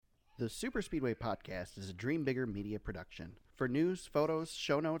The Super Speedway Podcast is a Dream Bigger media production. For news, photos,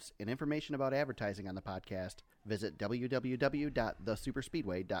 show notes, and information about advertising on the podcast, visit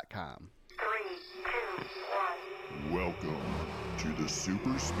www.thesuperspeedway.com. 3, 2, 1. Welcome to the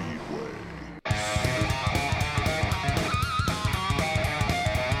Super Speedway.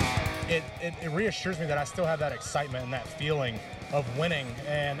 It reassures me that I still have that excitement and that feeling of winning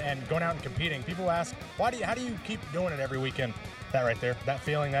and going out and competing. People ask, how do you keep doing it every weekend? That right there, that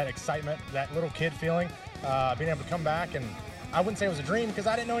feeling, that excitement, that little kid feeling, being able to come back. And I wouldn't say it was a dream because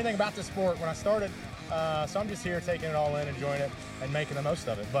I didn't know anything about this sport when I started. So I'm just here taking it all in, enjoying it, and making the most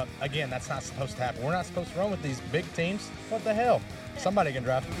of it. But again, that's not supposed to happen. We're not supposed to run with these big teams. What the hell? Somebody can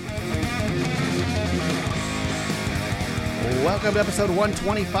drive. Welcome to episode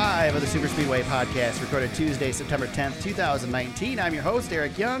 125 of the Super Speedway Podcast, recorded Tuesday, September 10th, 2019. I'm your host,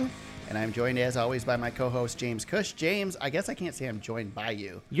 Eric Young, and I'm joined, as always, by my co-host, James Cush. James, I guess I can't say I'm joined by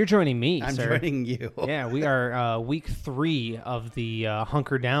you. You're joining me, I'm sir. joining you. Yeah, we are week 3 of the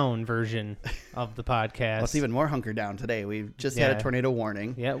hunker down version of the podcast. Well, it's even more hunker down today. We've just had a tornado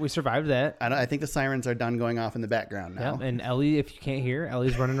warning. Yeah, we survived that. I think the sirens are done going off in the background now. Yeah, and Ellie, if you can't hear,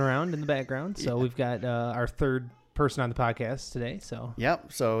 Ellie's running around in the background. So we've got our third person on the podcast today. So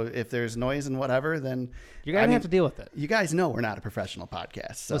Yep. So if there's noise and whatever, then you're going to have to deal with it. You guys know we're not a professional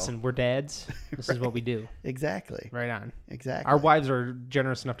podcast. So. Listen, we're dads. This is what we do. Exactly. Right on. Exactly. Our wives are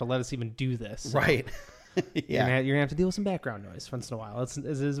generous enough to let us even do this. So right. Yeah. You're going to have to deal with some background noise once in a while. It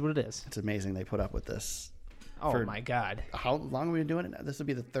is what it is. It's amazing they put up with this. Oh, my God. How long have we been doing it now? This will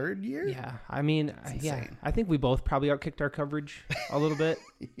be the third year? Yeah. I mean, insane. I think we both probably outkicked our coverage a little bit.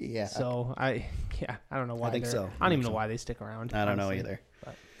 Yeah. So, I don't know why. I think so. I don't even know why they stick around. I don't honestly. know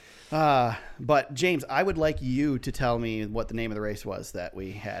either. But James, I would like you to tell me what the name of the race was that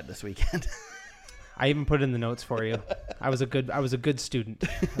we had this weekend. I even put it in the notes for you. I was a good student.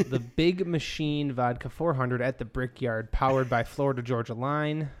 The Big Machine Vodka 400 at the Brickyard, powered by Florida Georgia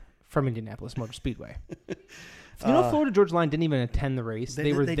Line from Indianapolis Motor Speedway. Florida Georgia Line didn't even attend the race.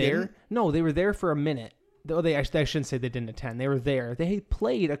 They were there. Didn't? No, they were there for a minute. Though I shouldn't say they didn't attend. They were there. They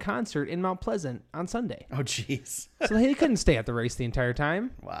played a concert in Mount Pleasant on Sunday. Oh, jeez. So they couldn't stay at the race the entire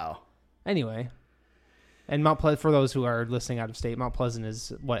time. Wow. Anyway, and Mount Pleasant, for those who are listening out of state, Mount Pleasant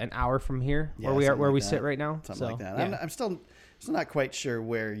is an hour from here, Yeah, where we that. sit right now. Something like that. Yeah. I'm still not quite sure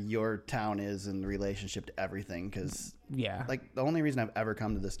where your town is in relationship to everything, because like the only reason I've ever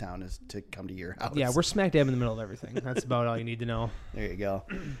come to this town is to come to your house. Yeah, we're smack dab in the middle of everything. That's about all you need to know. There you go.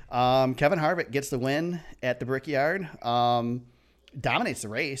 Kevin Harvick gets the win at the Brickyard. Dominates the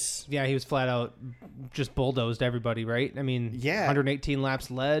race. Yeah, he was flat out just bulldozed everybody, right? I mean, 118 laps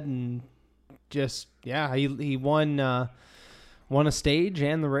led, and just he won a stage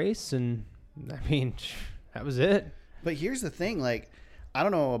and the race, and I mean that was it. But here's the thing, like, I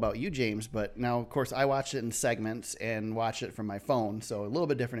don't know about you, James, but now, of course, I watched it in segments and watch it from my phone, so a little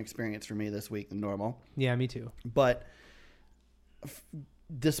bit different experience for me this week than normal. Yeah, me too. But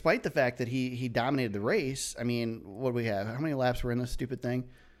despite the fact that he dominated the race, I mean, what do we have? How many laps were in this stupid thing?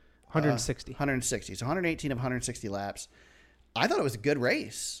 160. 160. So 118 of 160 laps. I thought it was a good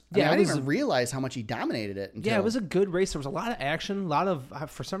race. I Yeah, didn't even realize how much he dominated it. Yeah, it was a good race. There was a lot of action. A lot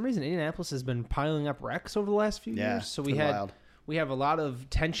of, for some reason, Indianapolis has been piling up wrecks over the last few years. So we have a lot of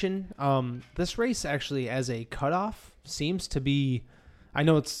tension. This race actually, as a cutoff, seems to be. I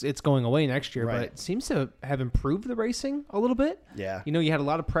know it's going away next year, but it seems to have improved the racing a little bit. Yeah. You had a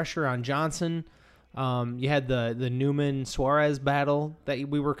lot of pressure on Johnson. You had the Newman Suarez battle that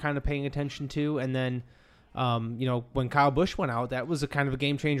we were kind of paying attention to, and then. When Kyle Busch went out, that was a kind of a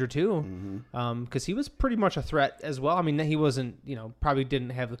game changer too, because he was pretty much a threat as well. I mean, he wasn't, probably didn't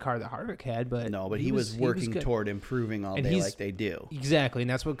have the car that Harvick had, but he was working toward improving all day like they do. Exactly, and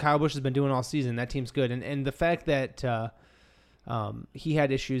that's what Kyle Busch has been doing all season. That team's good, and the fact that he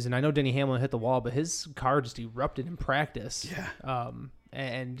had issues, and I know Denny Hamlin hit the wall, but his car just erupted in practice. Yeah.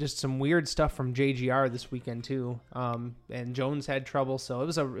 And just some weird stuff from JGR this weekend too. And Jones had trouble, so it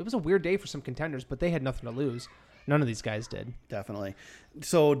was a weird day for some contenders, but they had nothing to lose. None of these guys did. Definitely.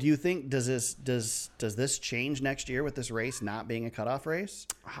 So, do you think does this change next year with this race not being a cutoff race?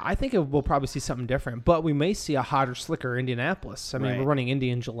 I think we'll probably see something different, but we may see a hotter, slicker Indianapolis. I mean, we're running Indy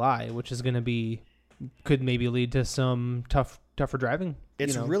in July, which is going to could maybe lead to some tougher driving.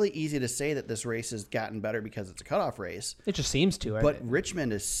 It's really easy to say that this race has gotten better because it's a cutoff race. It just seems to. But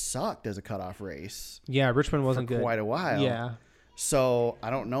Richmond has sucked as a cutoff race. Yeah, Richmond wasn't for good quite a while. Yeah. So I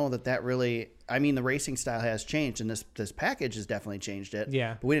don't know that really. I mean, the racing style has changed, and this package has definitely changed it.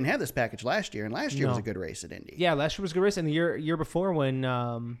 Yeah. But we didn't have this package last year, and last year was a good race at Indy. Yeah, last year was a good race, and the year before when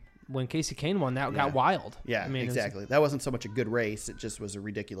when Casey Kane won, that Yeah. got wild. Yeah, I mean, exactly. That wasn't so much a good race; it just was a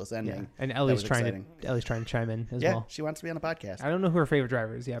ridiculous ending. And That Ellie's was trying exciting. to chime in as Yeah, well. she wants to be on the podcast. I don't know who her favorite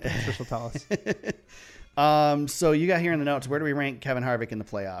driver is yet, but I'm sure she'll tell us. So you got here in the notes. Where do we rank Kevin Harvick in the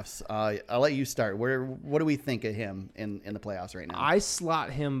playoffs? I'll let you start. What do we think of him in the playoffs right now? I slot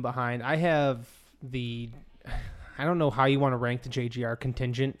him behind. I have I don't know how you want to rank the JGR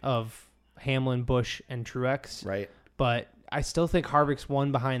contingent of Hamlin, Busch, and Truex. Right. But I still think Harvick's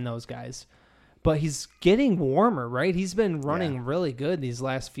one behind those guys. But he's getting warmer, right? He's been running really good these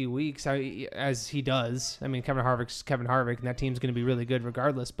last few weeks, as he does. I mean, Kevin Harvick's Kevin Harvick, and that team's going to be really good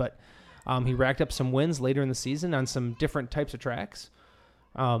regardless. But he racked up some wins later in the season on some different types of tracks.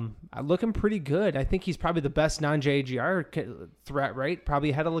 Looking pretty good. I think he's probably the best non-JGR threat, right? Probably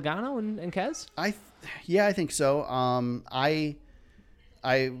ahead of Logano and Kez. I think so.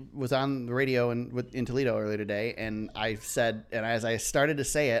 I was on the radio in Toledo earlier today, and I said, and as I started to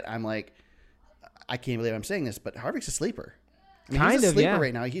say it, I'm like, I can't believe I'm saying this, but Harvick's a sleeper. I mean, he's a sleeper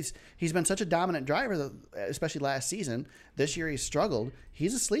right now. He's been such a dominant driver, especially last season. This year he's struggled.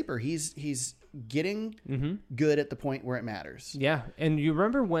 He's a sleeper. He's getting good at the point where it matters. Yeah, and you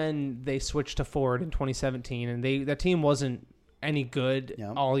remember when they switched to Ford in 2017, and that team wasn't any good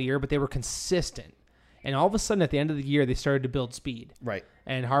all year, but they were consistent. And all of a sudden, at the end of the year, they started to build speed. Right.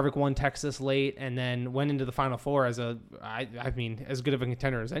 And Harvick won Texas late, and then went into the Final Four as as good of a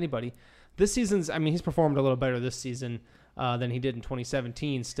contender as anybody. This season's, he's performed a little better this season than he did in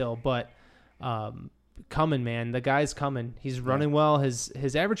 2017 still, but coming, man. The guy's coming. He's running well.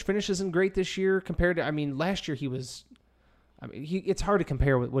 His average finish isn't great this year compared to, last year he was, it's hard to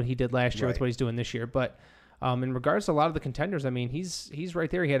compare with what he did last year with what he's doing this year, but in regards to a lot of the contenders, he's right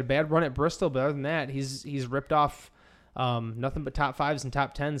there. He had a bad run at Bristol, but other than that, he's ripped off nothing but top fives and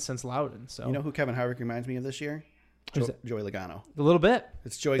top tens since Loudon. So you know who Kevin Harvick reminds me of this year? Joey Logano. A little bit.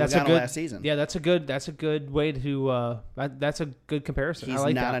 It's Joey Logano last season. Yeah, that's a good way to. That's a good comparison. He's I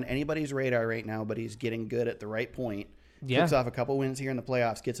like not that. on anybody's radar right now, but he's getting good at the right point. Yeah. Kicks off a couple wins here in the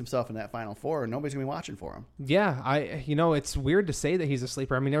playoffs, gets himself in that Final Four, and nobody's gonna be watching for him. Yeah, it's weird to say that he's a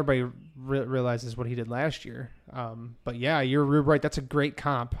sleeper. Everybody realizes what he did last year. But yeah, you're right. That's a great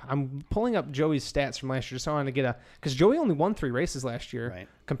comp. I'm pulling up Joey's stats from last year, just so I want to get because Joey only won 3 races last year,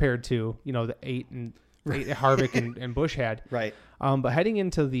 compared to the 8 Harvick and Busch had. Right. But heading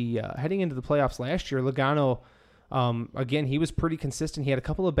into the playoffs last year, Logano. Again, he was pretty consistent. He had a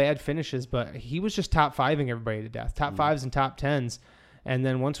couple of bad finishes, but he was just top fiving everybody to death, top fives and top tens. And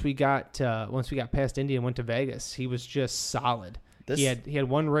then once we got past Indy and went to Vegas, he was just solid. He had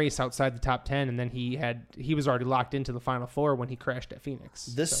one race outside the top 10, and then he was already locked into the Final Four when he crashed at Phoenix.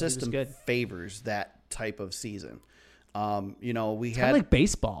 This system favors that type of season. We it's had kind of like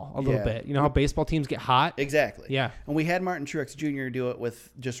baseball a little bit. You know how baseball teams get hot? Exactly. Yeah. And we had Martin Truex Jr. do it with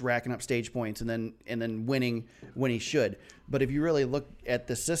just racking up stage points and then winning when he should. But if you really look at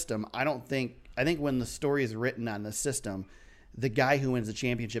the system, I think when the story is written on the system, the guy who wins the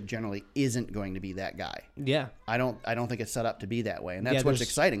championship generally isn't going to be that guy. Yeah. I don't think it's set up to be that way, and that's what's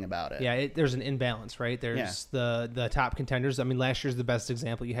exciting about it. Yeah, there's an imbalance, right? There's the top contenders. Last year's the best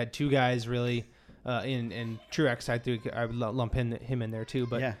example. You had 2 guys really. In Truex, I would lump him in there too.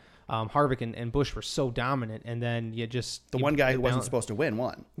 But Harvick and Busch were so dominant, and then one guy who wasn't supposed to win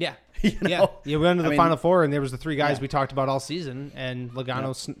won. Yeah, Yeah, we went to the Final Four, and there was the 3 guys we talked about all season, and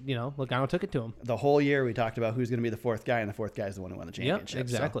Logano took it to him. The whole year we talked about who's going to be the 4th guy, and the 4th guy is the one who won the championship. Yep,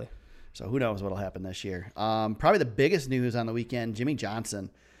 exactly. So who knows what'll happen this year? Probably the biggest news on the weekend: Jimmie Johnson.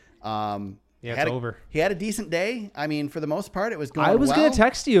 It's over. He had a decent day. For the most part, it was going well. I was going to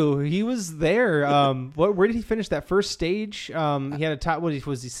text you. He was there. Where did he finish that first stage? He had a top, was he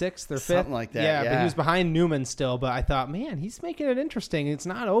 6th or 5th? Something like that, yeah. But he was behind Newman still. But I thought, man, he's making it interesting. It's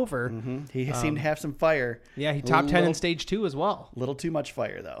not over. Mm-hmm. He seemed to have some fire. Yeah, he top 10 in stage 2 as well. A little too much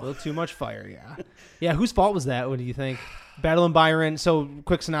fire, though. A little too much fire, yeah. Yeah, whose fault was that? What do you think? Battling Byron. So,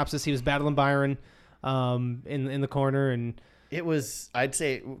 quick synopsis, he was battling Byron in the corner, and... It was, I'd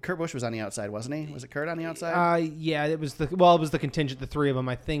say, Kurt Busch was on the outside, wasn't he? Was it Kurt on the outside? Yeah, it was the contingent, the 3 of them,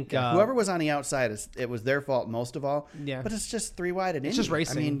 I think. Whoever was on the outside, it was their fault most of all. Yeah. But it's just 3 wide at Indy. It's just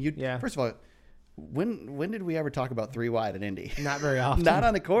racing. First of all, when did we ever talk about 3 wide at Indy? Not very often. Not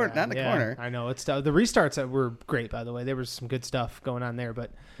on the corner. Not in the corner. I know. It's the restarts were great, by the way. There was some good stuff going on there,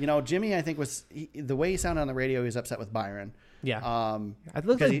 but Jimmie, I think the way he sounded on the radio, he was upset with Byron. Yeah. It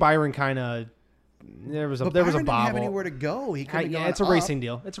looked like Byron kind of. There was a bobble. Didn't have anywhere to go. He couldn't. It's a racing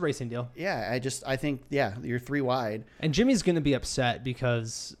deal. Yeah, I think you're 3 wide. And Jimmie's going to be upset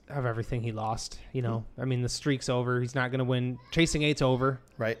because of everything he lost. The streak's over. He's not going to win. Chasing 8's over.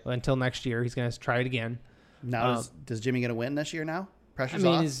 Right. Until next year, he's going to try it again. Now, does Jimmie going to win this year now? Pressure's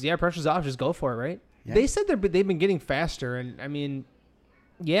off. Pressure's off. Just go for it, right? Yeah. They said they've been getting faster, and I mean,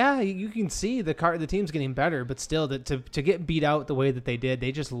 yeah, you can see the team's getting better, but still, to get beat out the way that they did,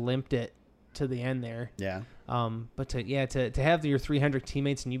 they just limped it to the end there. Yeah. But to have your 300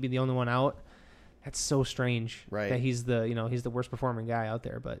 teammates and you be the only one out, that's so strange. Right. That he's the worst performing guy out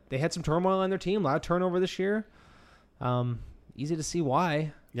there. But they had some turmoil on their team, a lot of turnover this year. Easy to see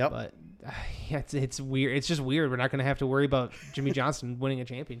why. Yep. But yeah, it's weird. It's just weird. We're not going to have to worry about Jimmie Johnson winning a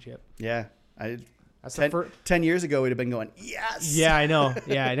championship. Yeah. That's 10 years ago, we'd have been going, yes. Yeah, I know.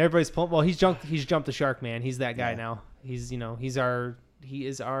 Yeah, and everybody's pulling. Well, he's jumped the shark, man. He's that guy now. He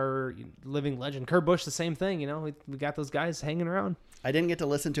is our living legend. Kurt Busch, the same thing. We got those guys hanging around. I didn't get to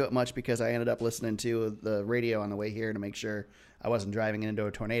listen to it much because I ended up listening to the radio on the way here to make sure I wasn't driving into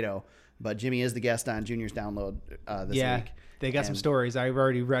a tornado. But Jimmie is the guest on Junior's Download this week. They got some stories. I've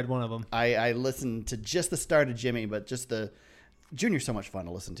already read one of them. I listened to just the start of Jimmie, but just the Junior's so much fun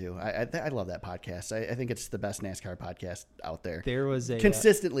to listen to. I love that podcast. I think it's the best NASCAR podcast out there. There was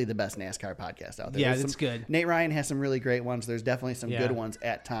consistently the best NASCAR podcast out there. Yeah, it's good. Nate Ryan has some really great ones. There's definitely some good ones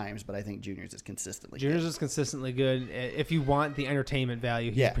at times, but I think Junior's is consistently good. If you want the entertainment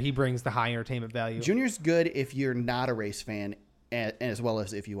value, he brings the high entertainment value. Junior's good if you're not a race fan, and as well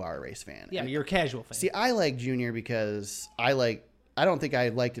as if you are a race fan. Yeah, you're a casual fan. See, I like Junior because I don't think I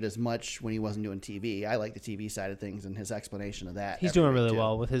liked it as much when he wasn't doing TV. I like the TV side of things and his explanation of that. He's doing really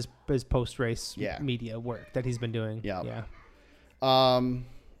well with his post-race media work that he's been doing. Yeah.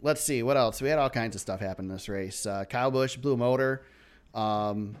 Let's see. What else? We had all kinds of stuff happen in this race. Kyle Busch blew a motor.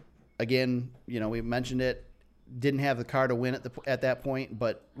 Again, we mentioned it. Didn't have the car to win at that point,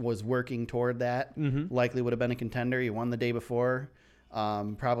 but was working toward that. Mm-hmm. Likely would have been a contender. He won the day before.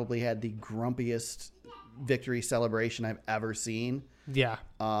 Probably had the grumpiest victory celebration I've ever seen. Yeah.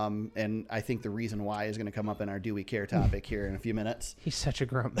 And I think the reason why is going to come up in our Do We Care topic here in a few minutes. He's such a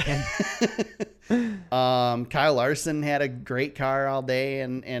grump, man. Kyle Larson had a great car all day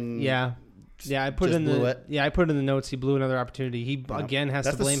and I put it in the notes. He blew another opportunity. He again has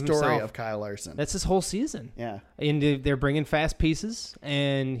to blame himself. That's the story of Kyle Larson. That's his whole season. Yeah. And they're bringing fast pieces,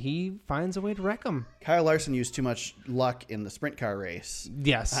 and he finds a way to wreck them. Kyle Larson used too much luck in the sprint car race.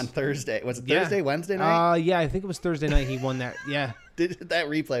 Yes. On Thursday. Was it Thursday, Wednesday night? Yeah, I think it was Thursday night he won that. Yeah. That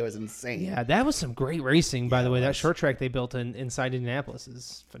replay was insane. Yeah, that was some great racing, by the way. That short track they built inside Indianapolis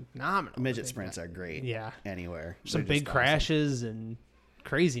is phenomenal. Midget sprints are great. Yeah. Anywhere. Some big crashes and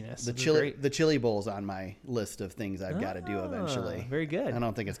craziness. The Chili Bowl's on my list of things I've got to do eventually. Very good. I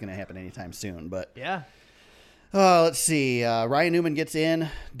don't think it's going to happen anytime soon, but yeah. Let's see. Ryan Newman gets in.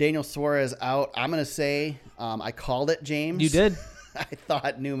 Daniel Suarez out. I'm going to say I called it, James. You did. I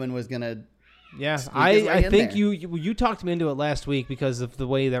thought Newman was going to. Yeah, I think you talked me into it last week because of the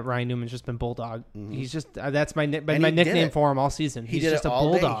way that Ryan Newman's just been bulldog. Mm-hmm. He's just that's my nickname for him all season. He's just a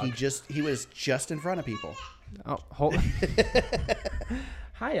bulldog. He was just in front of people. Oh, hold.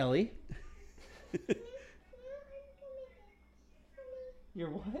 Hi, Ellie. You're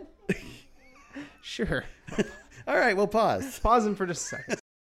what? Sure. All right, we'll pause. Pause him for just a second.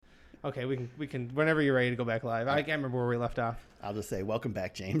 Okay, we can whenever you're ready to go back live. I can't remember where we left off. I'll just say welcome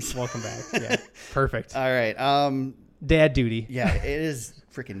back, James. Welcome back. Yeah. Perfect. All right. Dad duty. Yeah, it is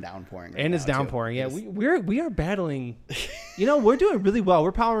freaking downpouring. And it's downpouring. Yeah, we are battling. We're doing really well.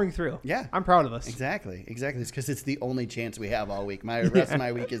 We're powering through. Yeah. I'm proud of us. Exactly. It's because it's the only chance we have all week. My rest of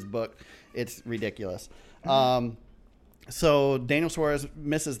my week is booked. It's ridiculous. So Daniel Suarez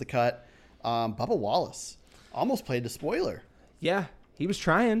misses the cut. Bubba Wallace almost played the spoiler. Yeah. He was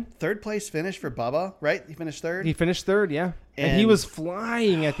trying. Third place finish for Bubba, right? He finished third? He finished third, yeah. And he was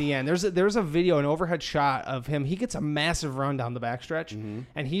flying at the end. There's a video, an overhead shot of him. He gets a massive run down the backstretch,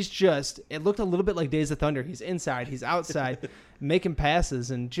 and he's it looked a little bit like Days of Thunder. He's inside, he's outside, making passes,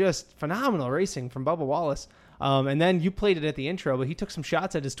 and just phenomenal racing from Bubba Wallace. And then you played it at the intro, but he took some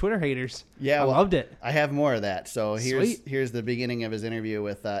shots at his Twitter haters. Yeah, I loved it. I have more of that. So here's the beginning of his interview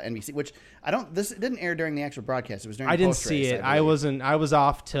with NBC, which this didn't air during the actual broadcast. It was during the post-race. I didn't see it. I was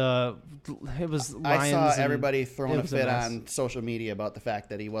off to. It was Lions. I saw everybody throwing a fit on social media about the fact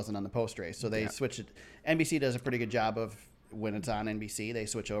that he wasn't on the post race. So they switched it. NBC does a pretty good job of when it's on NBC, they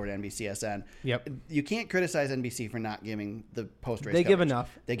switch over to NBCSN. Yep. You can't criticize NBC for not giving the post-race They coverage. give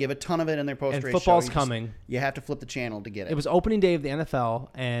enough. They give a ton of it in their post-race and football's show. coming. You have to flip the channel to get it. It was opening day of the NFL,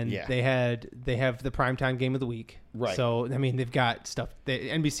 and they have the primetime game of the week. Right. So, I mean, they've got stuff.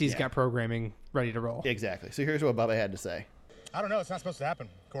 NBC's got programming ready to roll. Exactly. So here's what Bubba had to say. I don't know. It's not supposed to happen.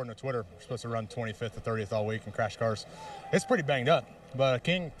 According to Twitter, we're supposed to run 25th to 30th all week and crash cars. It's pretty banged up. But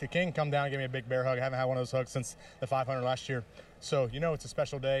King come down and give me a big bear hug. I haven't had one of those hugs since the 500 last year. So, it's a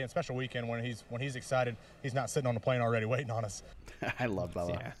special day and special weekend when he's excited. He's not sitting on the plane already waiting on us. I love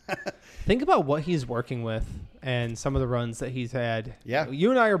Bubba. Yeah. Think about what he's working with and some of the runs that he's had. Yeah. You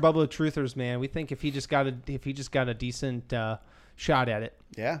and I are Bubba truthers, man. We think if he just got a decent shot at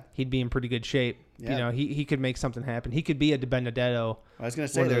it, he'd be in pretty good shape. Yeah. You know, he could make something happen. He could be a DiBenedetto. I was going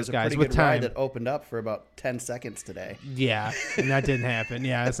to say there was a pretty good ride that opened up for about 10 seconds today. Yeah, and that didn't happen.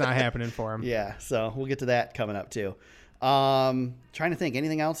 Yeah, it's not happening for him. Yeah, so we'll get to that coming up too. Trying to think,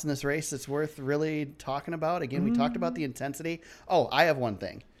 anything else in this race that's worth really talking about? Again, we talked about the intensity. Oh, I have one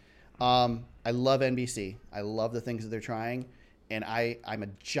thing. I love NBC. I love the things that they're trying, and I'm a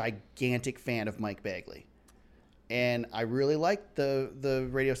gigantic fan of Mike Bagley. And I really like the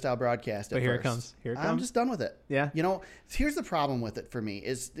radio style broadcast. But here it comes. I'm just done with it. Yeah. You know, here's the problem with it for me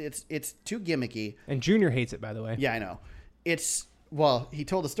is it's too gimmicky. And Junior hates it, by the way. Yeah, I know. He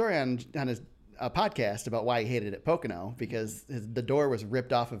told a story on his podcast about why he hated it at Pocono because the door was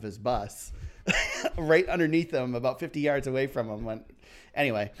ripped off of his bus right underneath him, about 50 yards away from him.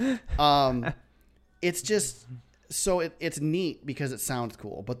 Anyway, it's just so it's neat because it sounds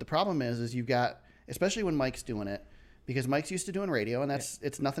cool. But the problem is you've got, especially when Mike's doing it, because Mike's used to doing radio, and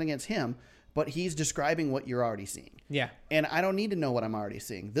it's nothing against him, but he's describing what you're already seeing. Yeah. And I don't need to know what I'm already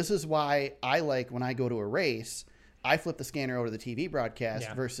seeing. This is why I like when I go to a race, I flip the scanner over to the TV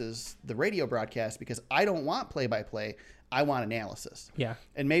broadcast versus the radio broadcast because I don't want play-by-play. I want analysis. Yeah.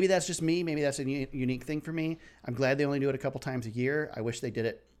 And maybe that's just me. Maybe that's a unique thing for me. I'm glad they only do it a couple times a year. I wish they did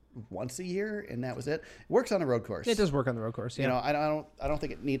it once a year, and that was it. It works on a road course. It does work on the road course. Yeah. You know, I don't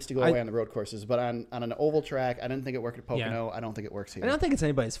think it needs to go away on the road courses, but on an oval track, I didn't think it worked at Pocono. I don't think it works here. I don't think it's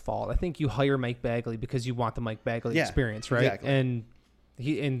anybody's fault. I think you hire Mike Bagley because you want the Mike Bagley experience, right? Exactly. And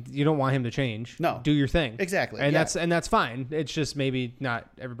you don't want him to change. No. Do your thing. Exactly. And that's fine. It's just maybe not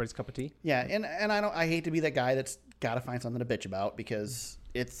everybody's cup of tea. Yeah, and I hate to be that guy that's got to find something to bitch about because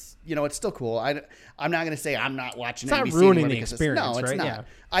it's still cool. I'm not going to say I'm not watching it's NBC. It's not ruining the experience. experience, No, it's right? not. Yeah.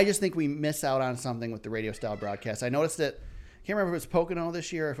 I just think we miss out on something with the radio style broadcast. I noticed that. I can't remember if it was Pocono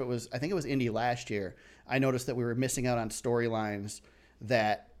this year or if it was. I think it was Indy last year. I noticed that we were missing out on storylines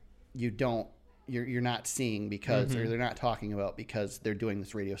that you're not seeing because or they're not talking about because they're doing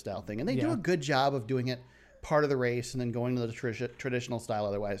this radio style thing, and they do a good job of doing it part of the race and then going to the traditional style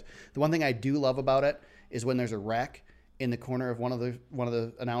otherwise. The one thing I do love about it is when there's a wreck in the corner of one of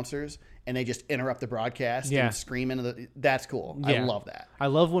the announcers and they just interrupt the broadcast and scream into that's cool. I love that. I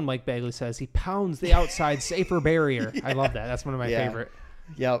love when Mike Bagley says he pounds the outside safer barrier. I love that. That's one of my favorite.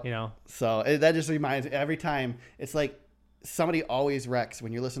 Yep. You know. So that just reminds me every time. It's like somebody always wrecks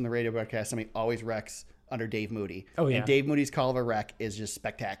when you're listening to the radio broadcast. Somebody always wrecks under Dave Moody. Oh yeah. And Dave Moody's call of a wreck is just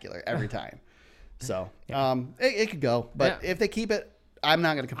spectacular every time. So it could go, but if they keep it, I'm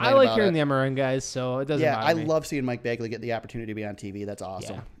not going to complain about it. I like hearing the MRN guys, so it doesn't matter. I love seeing Mike Bagley get the opportunity to be on TV. That's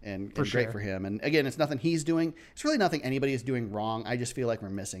awesome and great for him. And again, it's nothing he's doing. It's really nothing anybody is doing wrong. I just feel like we're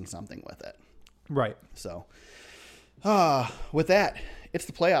missing something with it. Right. So with that, it's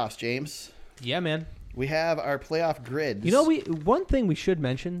the playoffs, James. Yeah, man. We have our playoff grids. You know, one thing we should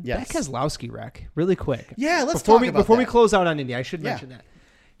mention, that Keselowski wreck, really quick. Yeah, let's talk about before that. we close out on Indy, I should mention that.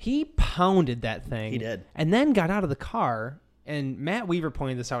 He pounded that thing. He did. And then got out of the car, and Matt Weaver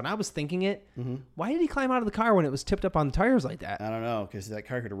pointed this out, and I was thinking it. Mm-hmm. Why did he climb out of the car when it was tipped up on the tires like that? I don't know, because that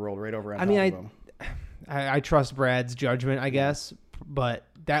car could have rolled right over on top of him. I trust Brad's judgment, I guess, but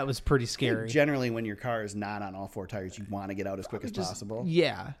that was pretty scary. Generally, when your car is not on all four tires, you want to get out as quick as possible.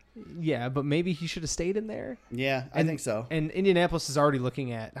 Yeah, but maybe he should have stayed in there. Yeah, I think so. And Indianapolis is already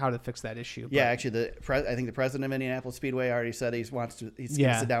looking at how to fix that issue. Yeah, actually, I think the president of Indianapolis Speedway already said he's going to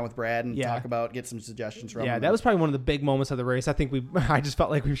sit down with Brad and get some suggestions from him. Yeah, that was probably one of the big moments of the race. I just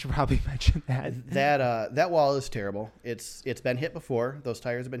felt like we should probably mention that. That wall is terrible. It's been hit before. Those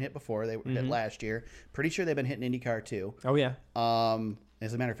tires have been hit before. They were hit last year. Pretty sure they've been hitting IndyCar too. Oh yeah.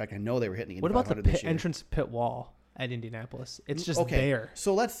 As a matter of fact, I know they were hitting Indy. What about the entrance pit wall at Indianapolis? It's just there.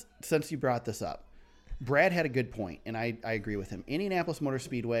 So since you brought this up, Brad had a good point, and I agree with him. Indianapolis Motor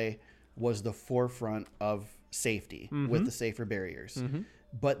Speedway was the forefront of safety with the safer barriers,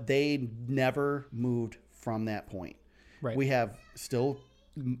 but they never moved from that point. Right. We have still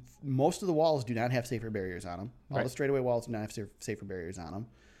most of the walls do not have safer barriers on them. All the straightaway walls do not have safer barriers on them.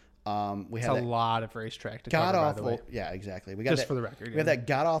 We have a lot of racetrack to cover, by the way. Yeah, exactly. We got just for the record. We have that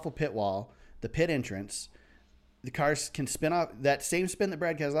god awful pit wall, the pit entrance. The cars can spin off that same spin that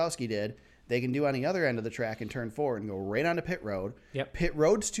Brad Keselowski did. They can do on the other end of the track and turn forward and go right onto pit road. Yep. Pit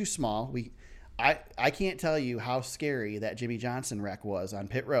road's too small. I can't tell you how scary that Jimmie Johnson wreck was on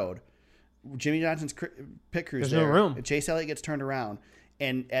pit road. Jimmie Johnson's pit crew's There's no room. Chase Elliott gets turned around,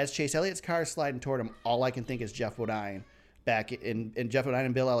 and as Chase Elliott's car is sliding toward him, all I can think is Jeff Bodine back in Jeff O'Neill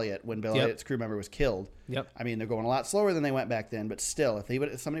and Bill Elliott when Bill Elliott's crew member was killed. Yep. I mean, they're going a lot slower than they went back then, but still,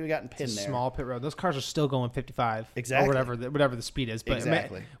 if somebody would gotten pinned there. Small pit road. Those cars are still going 55. Exactly. Or whatever the speed is. But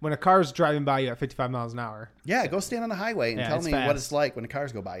exactly. When a car's driving by you at 55 miles an hour. Yeah, go stand on the highway and tell me what it's like when the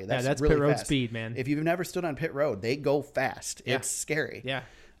cars go by you. That's really pit road fast. speed, man. If you've never stood on pit road, they go fast. Yeah. It's scary. Yeah.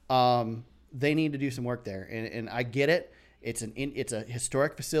 They need to do some work there, and I get it. It's a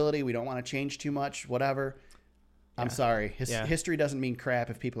historic facility. We don't want to change too much. Whatever. I'm sorry. History doesn't mean crap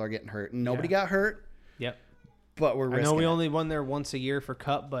if people are getting hurt. Nobody got hurt. Yep. But we're risking I know we it. only won there once a year for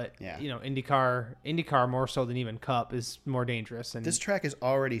Cup, but IndyCar more so than even Cup is more dangerous. And this track is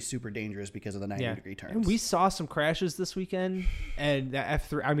already super dangerous because of the 90-degree turns. And we saw some crashes this weekend, and that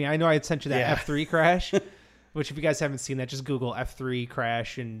F3. I mean, I know I had sent you that F3 crash, which if you guys haven't seen that, just Google F3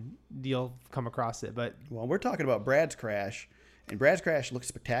 crash and you'll come across it. But we're talking about Brad's crash. And Brad's crash looks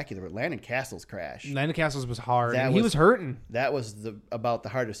spectacular. But Landon Castle's crash. Landon Castle's was hard. He was hurting. That was about the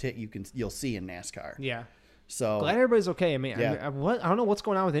hardest hit you'll see in NASCAR. Yeah. So glad everybody's okay. I mean, I don't know what's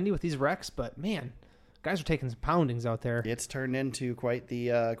going on with Indy with these wrecks, but man, guys are taking some poundings out there. It's turned into quite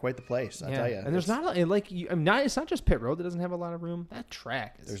the place. I'll tell you. And there's it's not just pit road that doesn't have a lot of room. That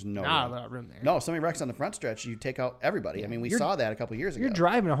track is not a lot of room there. No, somebody wrecks on the front stretch, you take out everybody. I mean, we saw that a couple years ago. You're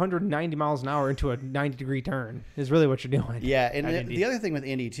driving 190 miles an hour into a 90-degree turn is really what you're doing. Yeah, and the other thing with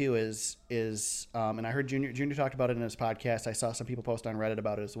Indy too is and I heard Junior talked about it in his podcast. I saw some people post on Reddit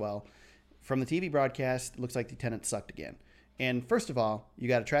about it as well. From the TV broadcast, it looks like the attendance sucked again. And first of all, you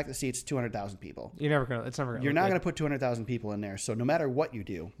got a track that seats 200,000 people. You're not going to put 200,000 people in there. So no matter what you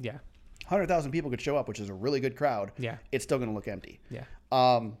do, 100,000 people could show up, which is a really good crowd. Yeah, it's still going to look empty. Yeah.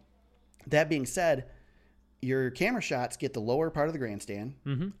 That being said, your camera shots get the lower part of the grandstand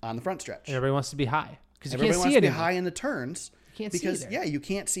on the front stretch. And everybody wants to be high because everybody wants to be high in the turns. You can't because see there. You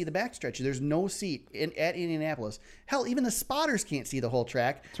can't see the backstretch. There's no seat at Indianapolis. Hell, even the spotters can't see the whole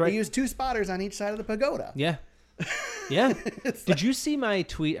track. That's right. They use 2 spotters on each side of the pagoda. Yeah. Yeah. Did you see my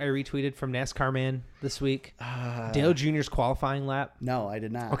tweet I retweeted from NASCAR Man this week? Dale Jr.'s qualifying lap. No, I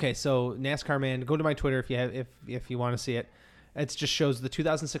did not. Okay, so NASCAR Man, go to my Twitter if you want to see it. It just shows the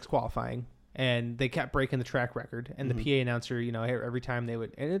 2006 qualifying, and they kept breaking the track record. And the PA announcer, every time they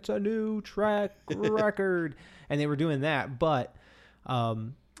would, and it's a new track record, and they were doing that. But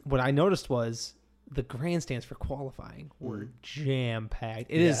what I noticed was the grandstands for qualifying were jam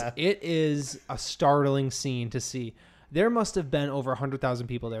packed. It is a startling scene to see. There must have been over 100,000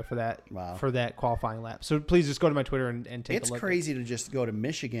 people there for that qualifying lap. So please just go to my Twitter and take a look. It's crazy to just go to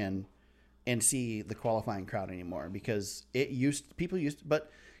Michigan and see the qualifying crowd anymore because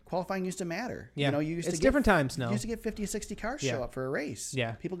but qualifying used to matter. Yeah. It's different times now. You used to get 50 or 60 cars show up for a race.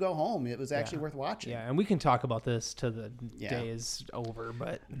 Yeah. People go home. It was actually worth watching. Yeah, and we can talk about this till the day is over.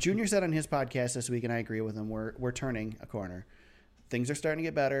 But Junior said on his podcast this week, and I agree with him, we're turning a corner. Things are starting to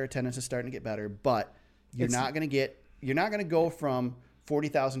get better. Attendance is starting to get better, but you're not going to go from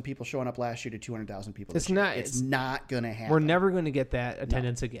 40,000 people showing up last year to 200,000 people. It's not going to happen. We're never going to get that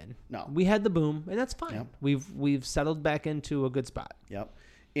attendance again. No. We had the boom, and that's fine. Yep. We've settled back into a good spot. Yep.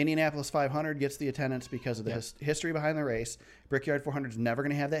 Indianapolis 500 gets the attendance because of the history behind the race. Brickyard 400 is never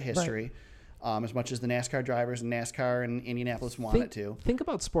going to have that history, as much as the NASCAR drivers and NASCAR and Indianapolis want it to. Think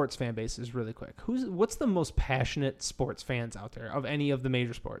about sports fan bases really quick. What's the most passionate sports fans out there of any of the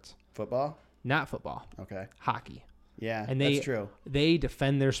major sports? Football? Not football. Okay. Hockey. Yeah, and that's true. They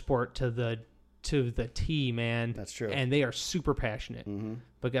defend their sport to the T, man. That's true. And they are super passionate. Mm-hmm.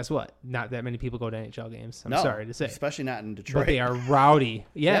 But guess what? Not that many people go to NHL games. I'm sorry to say. Especially not in Detroit. But they are rowdy.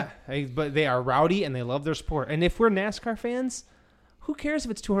 Yeah. But they are rowdy and they love their sport. And if we're NASCAR fans, who cares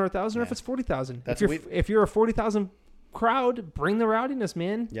if it's 200,000 or if it's 40,000? If you're a 40,000 crowd, bring the rowdiness,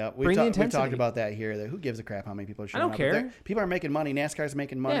 man. Yeah, bring the intensity. We talked about that here. Who gives a crap how many people are showing up? I don't care. People are making money. NASCAR's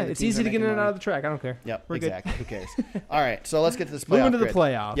making money. Yeah, it's easy to get in and out of the track. I don't care. Yep, we're exactly. Good. Who cares? All right, so let's get to this playoff. Moving to the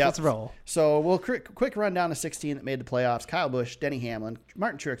playoffs. Yep. Let's roll. So we'll quick run down the 16 that made the playoffs. Kyle Busch, Denny Hamlin,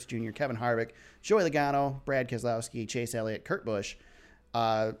 Martin Truex Jr., Kevin Harvick, Joey Logano, Brad Keselowski, Chase Elliott, Kurt Busch,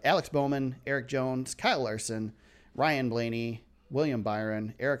 Alex Bowman, Eric Jones, Kyle Larson, Ryan Blaney, William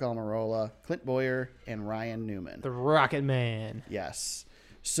Byron, Eric Almirola, Clint Boyer, and Ryan Newman. The Rocket Man. Yes.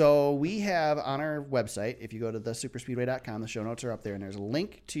 So we have on our website, if you go to thesuperspeedway.com, the show notes are up there, and there's a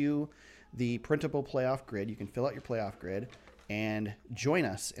link to the printable playoff grid. You can fill out your playoff grid and join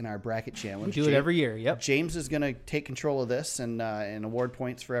us in our bracket challenge. We do it every year. Yep. James is going to take control of this and award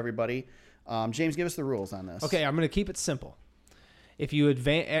points for everybody. James, give us the rules on this. Okay, I'm going to keep it simple. If you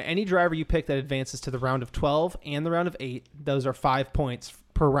any driver you pick that advances to the round of 12 and the round of 8, those are 5 points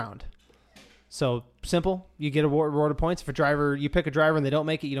per round. So simple, you get awarded points. If you pick a driver and they don't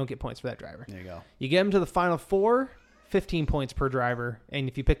make it, you don't get points for that driver. There you go. You get them to the final 4, 15 points per driver, and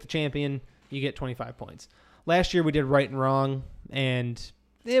if you pick the champion, you get 25 points. Last year we did right and wrong, and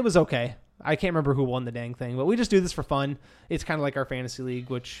it was okay. I can't remember who won the dang thing, but we just do this for fun. It's kind of like our fantasy league,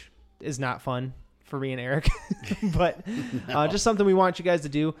 which is not fun for me and Eric, but just something we want you guys to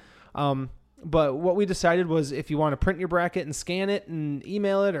do. But what we decided was if you want to print your bracket and scan it and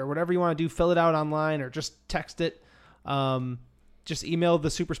email it or whatever you want to do, fill it out online or just text it, just email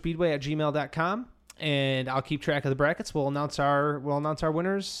thesuperspeedway@gmail.com, and I'll keep track of the brackets. We'll announce our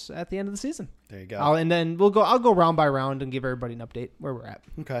winners at the end of the season. There you go. And then I'll go round by round and give everybody an update where we're at.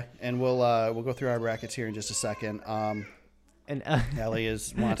 Okay, and we'll go through our brackets here in just a second. And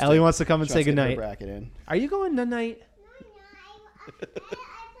Ellie wants to come and say goodnight. Bracket in. Are you going tonight?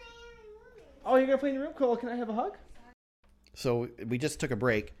 Oh, you're gonna play in your room? Cool. Can I have a hug? So we just took a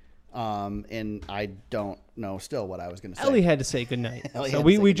break, and I don't know still what I was going to say. Ellie had to say goodnight. So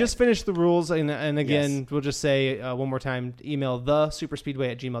we just finished the rules, and again, Yes. we'll just say one more time, email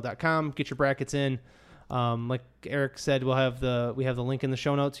thesuperspeedway@gmail.com. Get your brackets in. Like Eric said, we have the link in the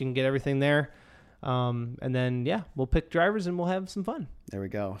show notes. You can get everything there. And then, we'll pick drivers, and we'll have some fun. There we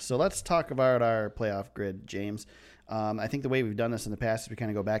go. So let's talk about our playoff grid, James. I think the way we've done this in the past is we kind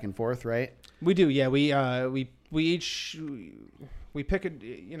of go back and forth, right? We do, yeah. We each pick a.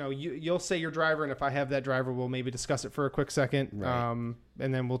 You'll say your driver, and if I have that driver, we'll maybe discuss it for a quick second, Right.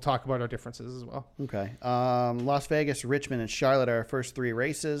 and then we'll talk about our differences as well. Okay. Las Vegas, Richmond, and Charlotte are our first three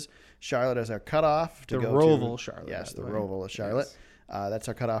races. Charlotte is our cutoff to The go Roval to. Charlotte. Yes, the by the way. Roval of Charlotte. Yes. That's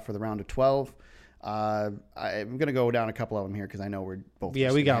our cutoff for the round of 12. I'm going to go down a couple of them here because I know we're both. Yeah,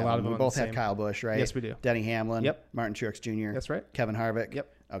 just we gonna got a have lot of them. them We on both the have same. Kyle Busch, right? Yes, we do. Denny Hamlin. Yep. Martin Truex Jr. That's right. Kevin Harvick.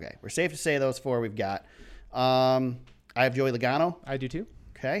 Yep. Okay, we're safe to say those four we've got. I have Joey Logano. I do too.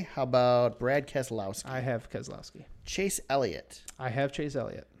 Okay, how about Brad Keselowski? I have Keselowski. Chase Elliott. I have Chase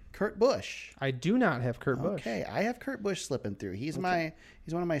Elliott. Kurt Busch. I do not have Kurt Busch. Okay, I have Kurt Busch slipping through. He's one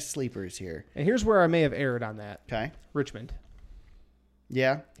of my sleepers here. And here's where I may have erred on that. Okay. Richmond.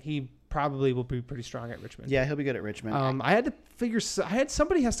 Yeah. He probably will be pretty strong at Richmond. Yeah, he'll be good at Richmond. I had to figure.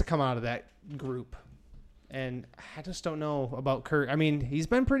 Somebody has to come out of that group, and I just don't know about Kurt. I mean, he's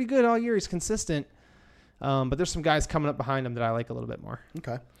been pretty good all year. He's consistent, but there's some guys coming up behind him that I like a little bit more.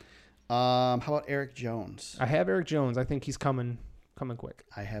 Okay. How about Eric Jones? I have Eric Jones. I think he's coming quick.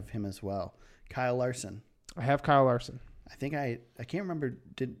 I have him as well. Kyle Larson. I have Kyle Larson. I think I can't remember.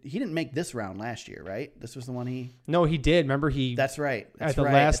 He didn't make this round last year, right? This was the one he. No, he did. Remember he. That's right. At the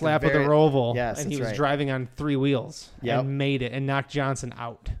last lap of the Roval, yes, and he that's was right. driving on three wheels Yep. and made it and knocked Johnson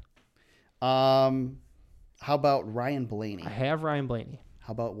out. How about Ryan Blaney? I have Ryan Blaney.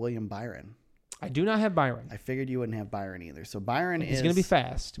 How about William Byron? I do not have Byron. I figured you wouldn't have Byron either. So Byron He's going to be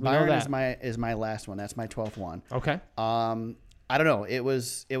fast. We Byron know that. is my last one. That's my 12th one. Okay. I don't know. It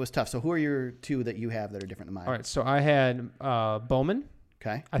was tough. So who are your two that you have that are different than mine? All right. So I had Bowman.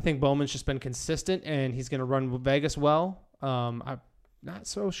 Okay. I think Bowman's just been consistent, and he's going to run Vegas well. I'm not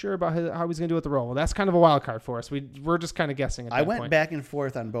so sure about how he's going to do at the Roval. That's kind of a wild card for us. We're just kind of guessing at that I went point. back and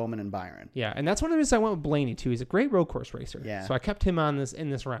forth on Bowman and Byron. Yeah, and that's one of the reasons I went with Blaney too. He's a great road course racer. Yeah. So I kept him on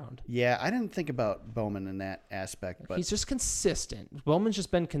in this round. Yeah, I didn't think about Bowman in that aspect, but He's just consistent. Bowman's just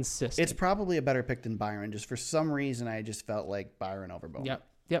been consistent. it's probably a better pick than Byron. Just for some reason, I just felt like Byron over Bowman.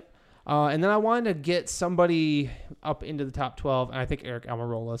 Yep. And then I wanted to get somebody up into the top 12, and I think Eric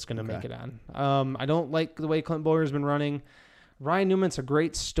Almirola is going to make it on. I don't like the way Clint Bowyer's been running. Ryan Newman's a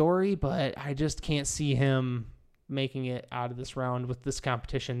great story, but I just can't see him making it out of this round with this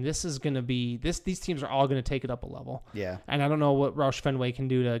competition. This is going to be these teams are all going to take it up a level. Yeah. And I don't know what Roush Fenway can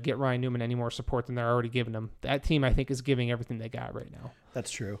do to get Ryan Newman any more support than they're already giving him. That team, I think, is giving everything they got right now.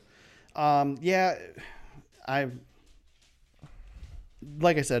 That's true. Yeah,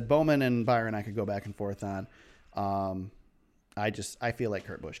 like I said, Bowman and Byron I could go back and forth on. I feel like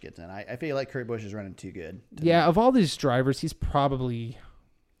Kurt Busch gets in. I feel like Kurt Busch is running too good. Yeah, of all these drivers, he's probably,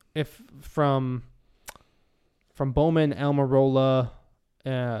 if from Bowman, Almirola,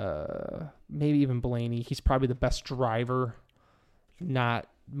 maybe even Blaney, he's probably the best driver. Not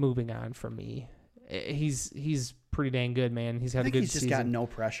moving on from me. He's pretty dang good, man. He's had a good he's just season. got no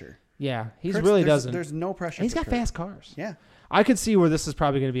pressure. Yeah, he Kurt's- really there's- doesn't. There's no pressure. And he's for got Kurt. fast cars. Yeah. I could see where this is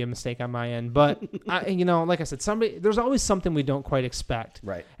probably going to be a mistake on my end, but like I said, there's always something we don't quite expect.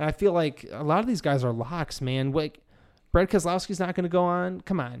 Right. And I feel like a lot of these guys are locks, man. Like Brad Keselowski's not going to go on.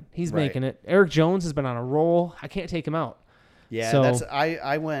 Come on, he's Right. making it. Eric Jones has been on a roll. I can't take him out. Yeah, So-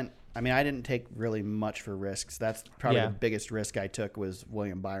 I went. I mean, I didn't take really much for risks. That's probably Yeah. the biggest risk I took was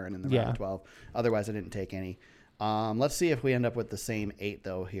William Byron in the Yeah. round 12. Otherwise, I didn't take any. Let's see if we end up with the same 8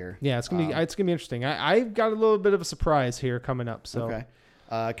 though here. Yeah, it's gonna be interesting. I've got a little bit of a surprise here coming up. So Okay.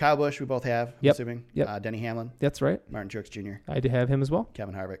 Kyle Busch, we both have, I'm Yep. assuming. Yep. Denny Hamlin, That's right. Martin Truex Jr., I did have him as well.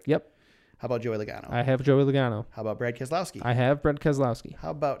 Kevin Harvick. Yep. How about Joey Logano? I have Joey Logano. How about Brad Keselowski? I have Brent Keselowski.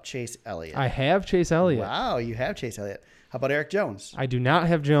 How about Chase Elliott? I have Chase Elliott. Wow, you have Chase Elliott. How about Eric Jones? I do not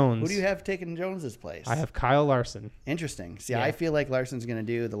have Jones. Who do you have taking Jones's place? I have Kyle Larson. Interesting. See, Yeah. I feel like Larson's going to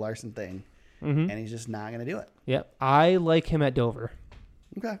do the Larson thing, and he's just not going to do it. Yep. I like him at Dover.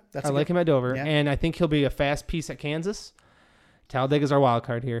 Okay, that's I like him at Dover, Yeah. and I think he'll be a fast piece at Kansas. Talladega's our wild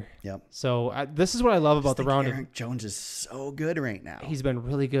card here. Yep. So this is what I love about the round. Eric Jones is so good right now. He's been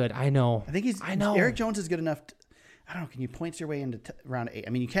really good. I know. I think I know. Eric Jones is good enough. I don't know. Can you points your way into round 8? I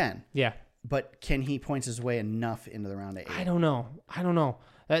mean, you can. Yeah. But can he points his way enough into the round of 8? I don't know.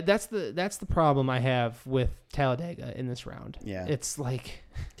 That's the problem I have with Talladega in this round. Yeah. It's like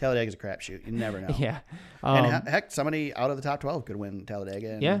Talladega's a crapshoot. You never know. yeah. And heck, somebody out of the top 12 could win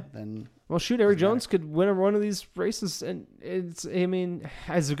Talladega. And Yeah. Then Well, shoot, Eric Jones could win one of these races, and I mean,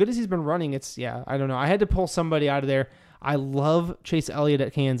 as good as he's been running, I don't know. I had to pull somebody out of there. I love Chase Elliott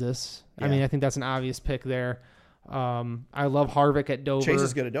at Kansas. Yeah. I mean, I think that's an obvious pick there. I love Harvick at Dover. Chase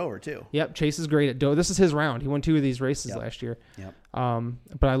is good at Dover too. Yep, Chase is great at Dover. This is his round. He won 2 of these races last year. Yep.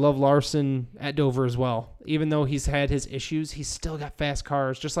 But I love Larson at Dover as well. Even though he's had his issues, he's still got fast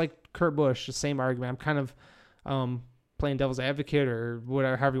cars, just like Kurt Busch. The same argument. I'm kind of playing devil's advocate or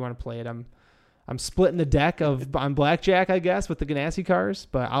whatever, however you want to play it. I'm splitting the deck on blackjack, I guess, with the Ganassi cars,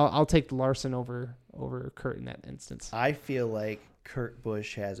 but I'll take Larson over Kurt in that instance. I feel like Kurt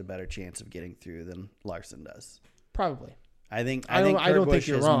Busch has a better chance of getting through than Larson does. Probably. I think I don't Kurt think Busch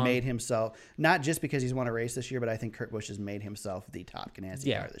you're has wrong. made himself, not just because he's won a race this year, but I think Kurt Busch has made himself the top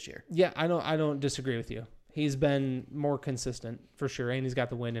Ganassi car this year. Yeah, I don't disagree with you. He's been more consistent for sure, and he's got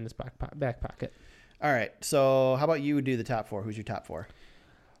the win in his back pocket. All right, so how about you do the top 4? Who's your top 4?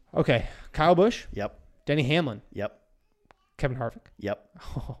 Okay, Kyle Busch, Yep, Denny Hamlin, yep, Kevin Harvick. yep.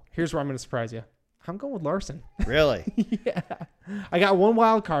 Oh, here's where I'm going to surprise you. I'm going with Larson. Really? Yeah. I got one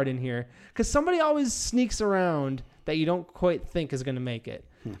wild card in here because somebody always sneaks around that you don't quite think is going to make it.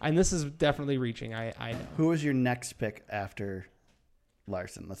 And this is definitely reaching. I know. Who was your next pick after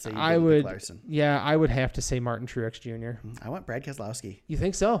Larson? Let's say you I didn't would. pick Larson. Yeah, I would have to say Martin Truex Jr. I went Brad Keselowski. You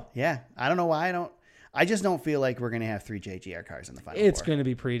think so? Yeah, I don't know why I just don't feel like we're going to have 3 JGR cars in the final It's 4. going to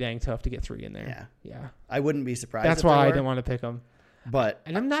be pretty dang tough to get 3 in there. Yeah. I wouldn't be surprised. That's if why there I were, didn't want to pick him. But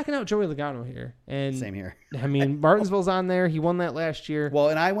And I'm knocking out Joey Logano here. And same here. I mean, Martinsville's on there. He won that last year. Well,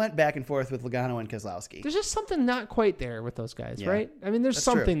 and I went back and forth with Logano and Keselowski. There's just something not quite there with those guys, Yeah. right? I mean, there's That's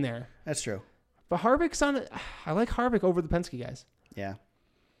something true. there. That's true. But Harvick's on it. I like Harvick over the Penske guys. Yeah.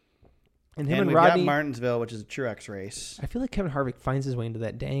 And him And and we've Rodney. got Martinsville, which is a Truex race. I feel like Kevin Harvick finds his way into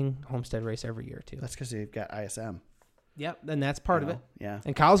that dang Homestead race every year, too. That's because they've got ISM. Yep, and that's part you of know? it. Yeah.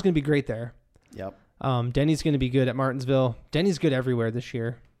 And Kyle's going to be great there. Yep. Denny's going to be good at Martinsville. Denny's good everywhere this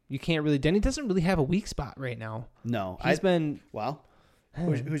year. Denny doesn't really have a weak spot right now. No. He's been, Well,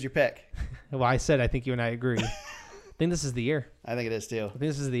 who's your pick? well, I think you and I agree. I think this is the year. I think it is too. I think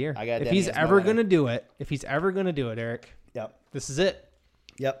this is the year. I got if Denny he's as my ever winner. going to do it, Eric, Yep. this is it.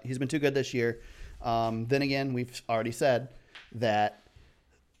 Yep. He's been too good this year. Then again, we've already said that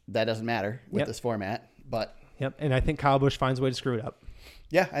doesn't matter with Yep. this format. But Yep, and I think Kyle Busch finds a way to screw it up.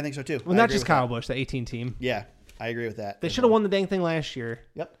 yeah, I think so too. Well, I not agree just with Kyle that. Busch, the 18 team. Yeah, I agree with that. They as should have well. won the dang thing last year.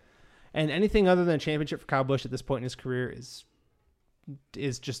 Yep. And anything other than a championship for Kyle Busch at this point in his career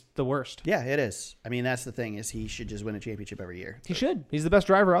is just the worst. Yeah, it is. I mean, that's the thing is he should just win a championship every year. He should. He's the best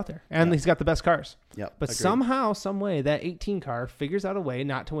driver out there, and he's got the best cars. Yep. But agreed. somehow, some way, that 18 car figures out a way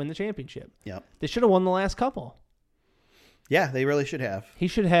not to win the championship. Yep. They should have won the last couple. Yeah, they really should have. He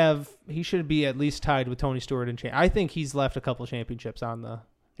should be at least tied with Tony Stewart in I think he's left a couple championships on the.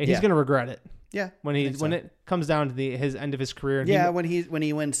 And he's Yeah. going to regret it Yeah. when I think so. it comes down to his end of his career. And Yeah, when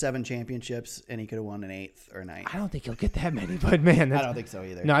he wins 7 championships and he could have won an 8th or 9th. I don't think he'll get that many, but man, I don't think so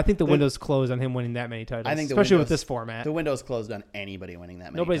either. No, I think the window's closed on him winning that many titles. I think especially with this format. The window's closed on anybody winning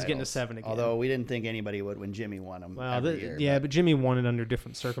that many Nobody's titles. getting to 7 again. Although we didn't think anybody would when Jimmie won them every year. Yeah, but Jimmie won it under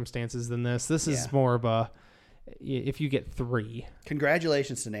different circumstances than this. This is Yeah. more of a if you get 3.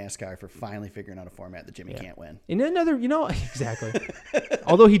 Congratulations to NASCAR for finally figuring out a format that Jimmie can't win. And another, exactly.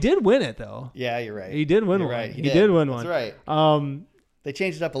 Although he did win it though. Yeah, you're right. He did win You're one. right. He did win That's one. right. They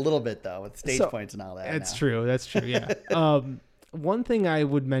changed it up a little bit though with stage points and all that. That's now. true. That's true. Yeah. One thing I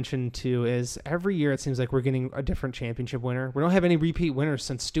would mention too is every year it seems like we're getting a different championship winner. We don't have any repeat winners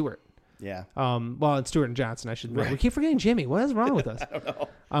since Stewart. Yeah. Well, it's Stewart and Johnson, I should admit. Right. We keep forgetting Jimmie. What is wrong with us? I don't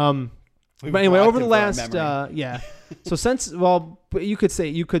know. We've But anyway, blocked over the him from our last, memory. yeah. So but you could say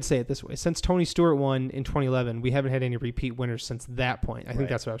it this way. Since Tony Stewart won in 2011, we haven't had any repeat winners since that point. I think Right.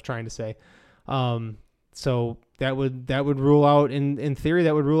 that's what I was trying to say. So that would rule out, in theory,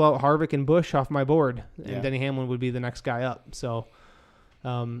 that would rule out Harvick and Busch off my board, and Denny Hamlin would be the next guy up. So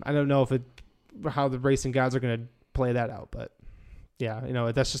I don't know how the racing gods are going to play that out, but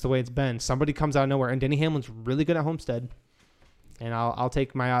yeah, that's just the way it's been. Somebody comes out of nowhere, and Denny Hamlin's really good at Homestead, and I'll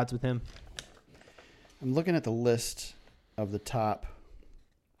take my odds with him. I'm looking at the list of the top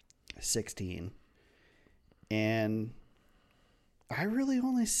 16, and I really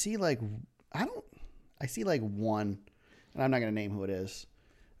only see I see one, and I'm not going to name who it is,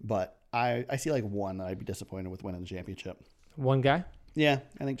 but I see one that I'd be disappointed with winning the championship. One guy? Yeah,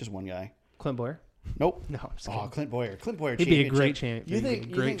 I think just one guy. Clint Boyer? Nope. No, I'm just kidding. Clint Boyer. Clint Boyer. He'd be a great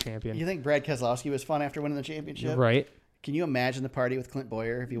champion. Champion. You think Brad Keselowski was fun after winning the championship? Right. Can you imagine the party with Clint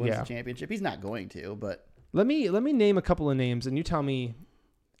Boyer if he wins the championship? He's not going to, but let me name a couple of names, and you tell me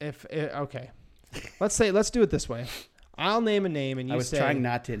if okay. Let's do it this way. I'll name a name, and you say. I was trying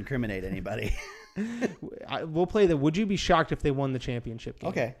not to incriminate anybody. We'll play the Would You Be Shocked If They Won the Championship game.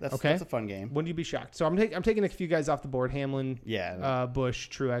 Okay, that's a fun game. Would you be shocked? So I'm taking a few guys off the board: Hamlin, Busch,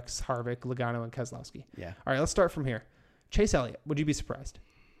 Truex, Harvick, Logano, and Keselowski. Yeah. All right, let's start from here. Chase Elliott. Would you be surprised?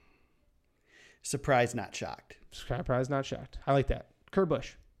 Surprised, not shocked. Surprised, not shocked. I like that. Kurt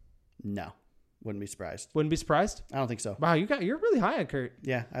Busch. No, wouldn't be surprised. Wouldn't be surprised? I don't think so. Wow, you're really high on Kurt.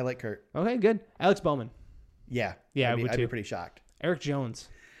 Yeah, I like Kurt. Okay, good. Alex Bowman. Yeah, I would too. I'd be pretty shocked. Eric Jones.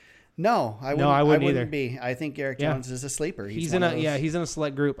 No, I wouldn't either. Be. I think Eric Jones is a sleeper. He's in a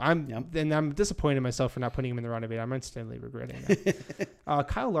select group. I'm disappointed in myself for not putting him in the round of 8. I'm instantly regretting that.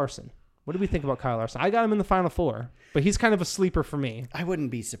 Kyle Larson. What do we think about Kyle Larson? I got him in the Final Four, but he's kind of a sleeper for me. I wouldn't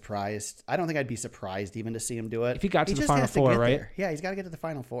be surprised. I don't think I'd be surprised even to see him do it. If he got to the Final Four, right? There. Yeah, he's got to get to the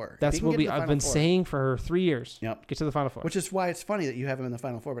Final Four. That's what I've been saying for 3 years. Yep. Get to the Final Four. Which is why it's funny that you have him in the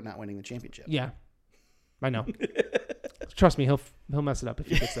Final Four but not winning the championship. Yeah, I know. Trust me, he'll mess it up if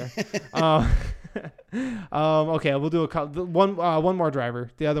he gets there. Okay, we'll do one more driver.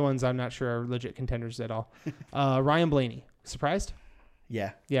 The other ones I'm not sure are legit contenders at all. Ryan Blaney. Surprised?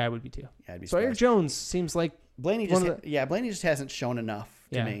 Yeah. Yeah, I would be too. Yeah, I'd be so surprised. Eric Jones seems like Blaney just hasn't shown enough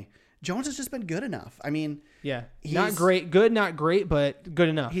to me. Jones has just been good enough. I mean, not great, not great, but good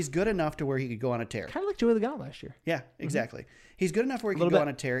enough. He's good enough to where he could go on a tear. Kind of like Joey Logano last year. Yeah, exactly. He's good enough where he can go on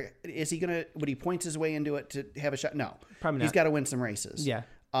a tear. Is he gonna? Would he point his way into it to have a shot? No, probably not. He's got to win some races. Yeah.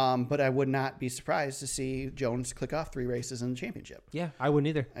 But I would not be surprised to see Jones click off 3 races in the championship. Yeah, I wouldn't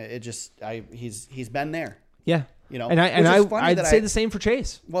either. He's been there. Yeah. I'd say the same for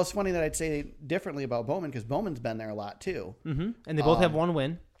Chase. Well, it's funny that I'd say differently about Bowman because Bowman's been there a lot too. Mm-hmm. And they both have one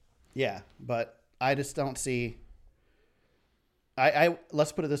win. Yeah, but I just don't see.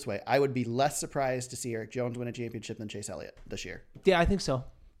 Let's put it this way: I would be less surprised to see Eric Jones win a championship than Chase Elliott this year. Yeah, I think so.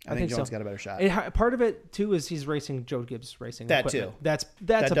 I think Jones got a better shot. Part of it too is he's racing Joe Gibbs racing. That equipment. too.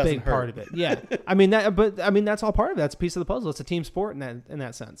 That's a big part of it. Yeah, I mean that's all part of it. That's a piece of the puzzle. It's a team sport in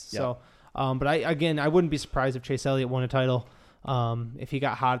that sense. Yep. So. But I wouldn't be surprised if Chase Elliott won a title. If he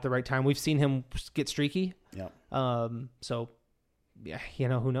got hot at the right time, we've seen him get streaky. Yeah. So, yeah,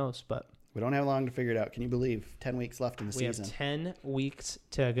 who knows? But we don't have long to figure it out. Can you believe 10 weeks left in the season? We have 10 weeks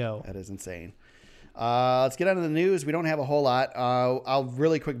to go. That is insane. Let's get on to the news. We don't have a whole lot. I'll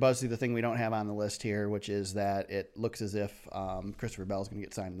really quick buzz through the thing we don't have on the list here, which is that it looks as if Christopher Bell's going to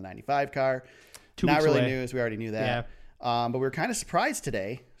get signed in the 95 car. 2 Not weeks really away. News. We already knew that. Yeah. But we were kind of surprised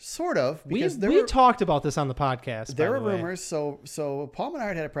today, sort of, because we talked about this on the podcast. There were rumors. So Paul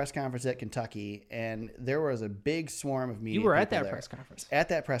Menard had a press conference at Kentucky, and there was a big swarm of media. You were at that press conference. At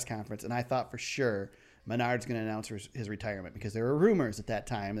that press conference, and I thought for sure Menard's going to announce his retirement because there were rumors at that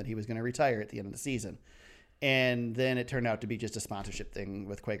time that he was going to retire at the end of the season. And then it turned out to be just a sponsorship thing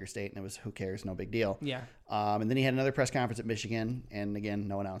with Quaker State, and it was, who cares, no big deal. Yeah. And then he had another press conference at Michigan, and again,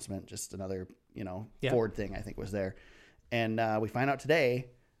 no announcement, just another, Ford thing I think was there. And we find out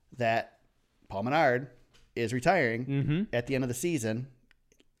today that Paul Menard is retiring at the end of the season.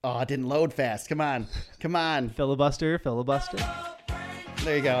 Oh, it didn't load fast. Come on. Filibuster.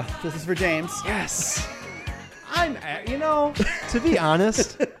 There you go. This is for James. Yes. To be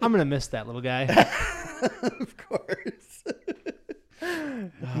honest, I'm going to miss that little guy. Of course.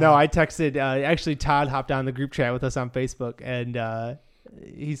 No, I texted, actually Todd hopped on the group chat with us on Facebook, and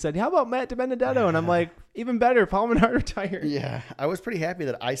he said, how about Matt DiBenedetto? And I'm like, even better, Paul Menard retired. Yeah, I was pretty happy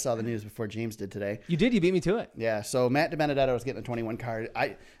that I saw the news before James did today. You did? You beat me to it. Yeah, so Matt DiBenedetto was getting a 21 card.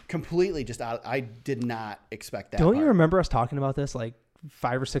 I completely I did not expect that. Don't you remember us talking about this like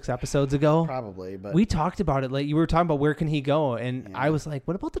 5 or 6 episodes ago. Probably, but We talked about it. Like you were talking about where can he go, and I was like,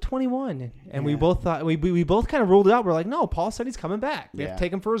 "What about the 21?" And we both thought we both kind of ruled it out. We're like, "No, Paul said he's coming back. We have to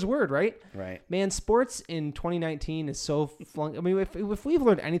take him for his word, right?" Right. Man, sports in 2019 is so flung. I mean, if we've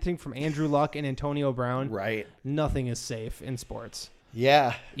learned anything from Andrew Luck and Antonio Brown, Right. nothing is safe in sports.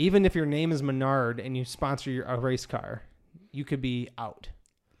 Yeah. Even if your name is Menard and you sponsor a race car, you could be out.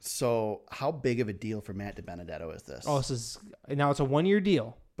 So how big of a deal for Matt DiBenedetto is this? Oh, it's a 1-year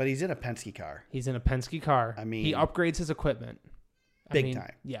deal. But he's in a Penske car. He's in a Penske car. I mean, he upgrades his equipment. Big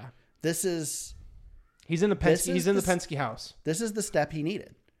time. Yeah. This is He's in the Penske. He's in the Penske house. This is the step he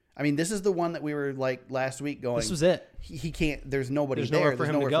needed. I mean, this is the one that we were like last week going. This was it. He can't. There's nobody there. Nowhere for There's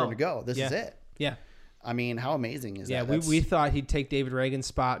him nowhere to for him to go. This is it. Yeah. I mean, how amazing is that? Yeah, we thought he'd take David Reagan's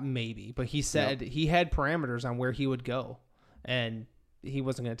spot, maybe, but he said he had parameters on where he would go, and he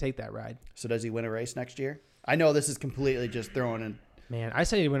wasn't going to take that ride. So does he win a race next year? I know this is completely just throwing in. Man, I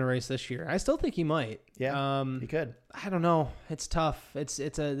say he'd win a race this year. I still think he might. Yeah, he could. I don't know. It's tough.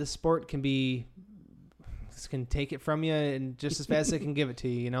 This sport can be. This can take it from you and just as fast as it can give it to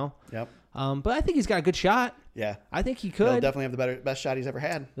you. You know. Yep. But I think he's got a good shot. Yeah. I think he He'll could. definitely have the best shot he's ever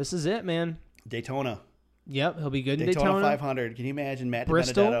had. This is it, man. Daytona. Yep, he'll be good in Daytona Daytona. 500. Can you imagine Matt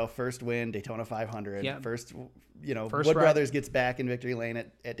Bristol. DiBenedetto first win Daytona 500? Yep. First First Wood ride. Brothers gets back in victory lane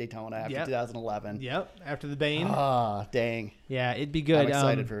at Daytona after Yep. 2011. Yep, after the Bane. Ah, dang. Yeah, it'd be good. I'm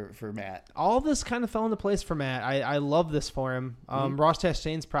excited for Matt. All this kind of fell into place for Matt. I love this for him. Ross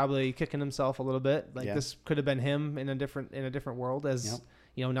Chastain's probably kicking himself a little bit. Like this could have been him in a different world. As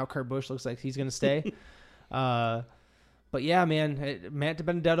now Kurt Busch looks like he's going to stay. But yeah, man, Matt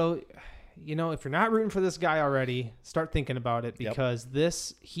DiBenedetto. If you're not rooting for this guy already, start thinking about it because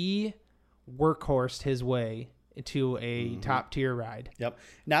he workhorsed his way into a top tier ride. Yep.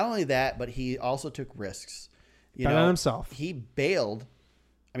 Not only that, but he also took risks. Bet on himself. He bailed.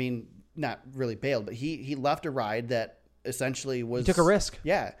 I mean, not really bailed, but he left a ride that essentially was. He took a risk.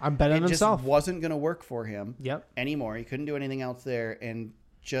 Yeah. I'm betting on himself. It just wasn't going to work for him Yep. anymore. He couldn't do anything else there and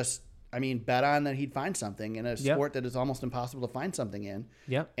just, bet on that he'd find something in a sport that is almost impossible to find something in.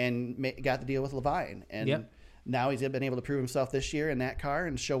 Yep. And got the deal with Levine. And now he's been able to prove himself this year in that car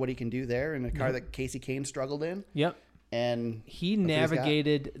and show what he can do there in a car that Casey Kane struggled in. Yep. And he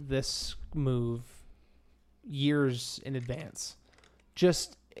navigated this move years in advance.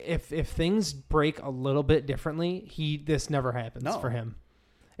 Just if things break a little bit differently, this never happens for him.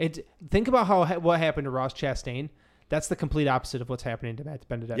 Think about what happened to Ross Chastain. That's the complete opposite of what's happening to Matt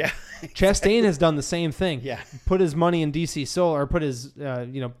DiBenedetto. Yeah, Chastain has done the same thing. Yeah, put his money in DC Solar, or put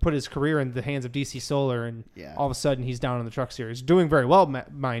his career in the hands of DC Solar, and all of a sudden he's down in the Truck Series, doing very well,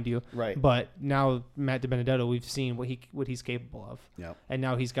 mind you. Right. But now Matt DiBenedetto, we've seen what he's capable of. Yep. And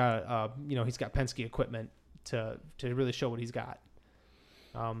now he's got he's got Penske equipment to really show what he's got.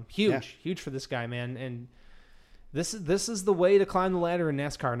 Huge for this guy, man. And this is the way to climb the ladder in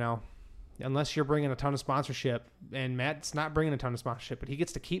NASCAR now. Unless you're bringing a ton of sponsorship, and Matt's not bringing a ton of sponsorship, but he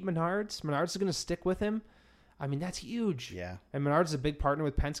gets to keep Menards. Menards is going to stick with him. I mean, that's huge. Yeah. And Menards is a big partner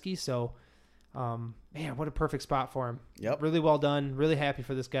with Penske, so, man, what a perfect spot for him. Yep. Really well done. Really happy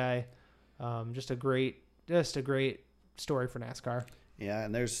for this guy. Just a great story for NASCAR. Yeah,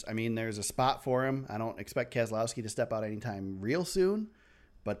 and there's a spot for him. I don't expect Keselowski to step out anytime real soon,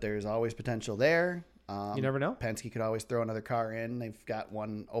 but there's always potential there. You never know. Penske could always throw another car in. They've got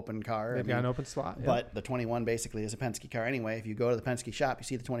one open car. They've got an open slot. Yep. But the 21 basically is a Penske car anyway. If you go to the Penske shop, you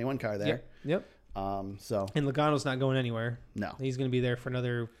see the 21 car there. Yep. And Logano's not going anywhere. No. He's going to be there for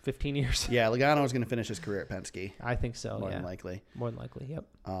another 15 years. Yeah, Logano is going to finish his career at Penske. I think so, More than likely. Yep.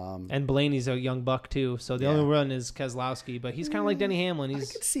 And Blaney's a young buck, too. So the only one is Keselowski, but he's kind of like Denny Hamlin. I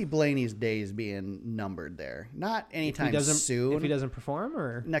could see Blaney's days being numbered there. Not anytime soon. If he doesn't perform,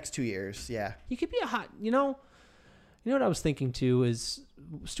 or next 2 years, yeah. He could be a hot, You know what I was thinking, too, is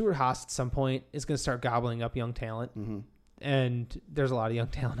Stuart Haas at some point is going to start gobbling up young talent. Mm-hmm. And there's a lot of young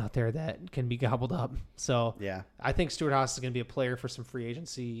talent out there that can be gobbled up. So I think Stuart Haas is going to be a player for some free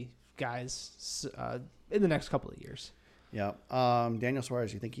agency guys in the next couple of years. Yeah. Daniel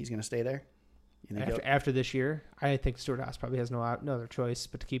Suarez, you think he's going to stay there? After this year, I think Stuart Haas probably has no other choice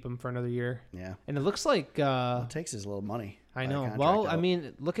but to keep him for another year. Yeah. And it looks like... it takes his little money. I know. Well, I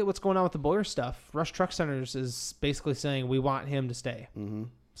mean, look at what's going on with the Boyer stuff. Rush Truck Centers is basically saying we want him to stay. Mm-hmm.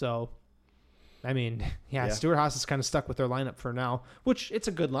 So... I mean, Stuart Haas is kind of stuck with their lineup for now, which it's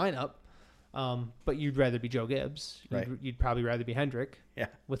a good lineup. But you'd rather be Joe Gibbs. You'd probably rather be Hendrick. Yeah.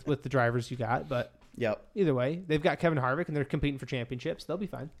 With the drivers you got, but either way, they've got Kevin Harvick and they're competing for championships. They'll be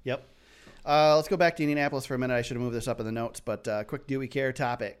fine. Yep. Let's go back to Indianapolis for a minute. I should have moved this up in the notes, but quick do we care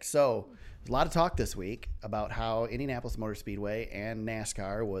topic. So there's a lot of talk this week about how Indianapolis Motor Speedway and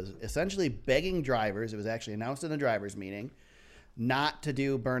NASCAR was essentially begging drivers. It was actually announced in the drivers' meeting not to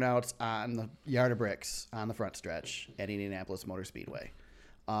do burnouts on the yard of bricks on the front stretch at Indianapolis Motor Speedway.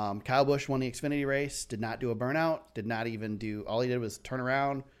 Kyle Busch won the Xfinity race, did not do a burnout, did not even do, all he did was turn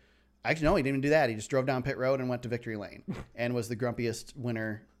around. Actually, no, he didn't even do that. He just drove down pit road and went to victory lane and was the grumpiest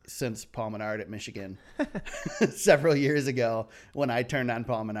winner since Paul Menard at Michigan several years ago when I turned on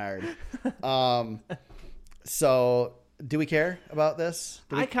Paul Menard. So do we care about this?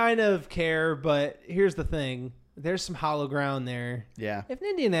 I kind of care, but here's the thing. There's some hollow ground there. Yeah. If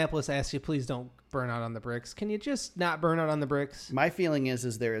Indianapolis asks you, please don't burn out on the bricks, can you just not burn out on the bricks? My feeling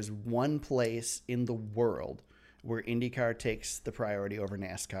is there is one place in the world where IndyCar takes the priority over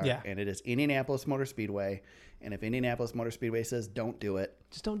NASCAR. Yeah. And it is Indianapolis Motor Speedway. And if Indianapolis Motor Speedway says don't do it,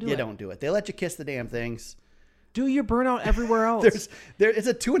 Just don't do it. You don't do it. They let you kiss the damn things. Do your burnout everywhere else. It's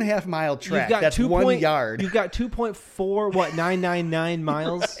a 2.5 mile track. That's 1 yard. You've got 2.999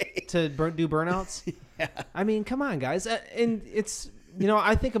 miles to do burnouts. Yeah. I mean, come on, guys. And it's,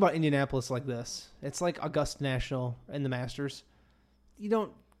 I think about Indianapolis like this. It's like Augusta National and the Masters.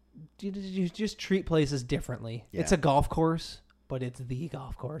 You just treat places differently. Yeah. It's a golf course, but it's the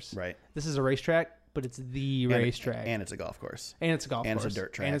golf course. Right. This is a racetrack, but it's the racetrack. And it's a golf course. And it's a golf and course. It's a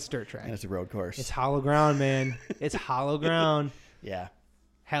dirt track. And it's a dirt track. And it's a road course. It's hollow ground, man. It's hollow ground. Yeah.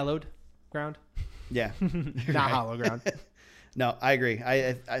 Hallowed ground. Yeah. Not hollow ground. No, I agree.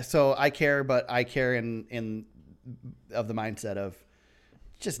 So I care, but I care in of the mindset of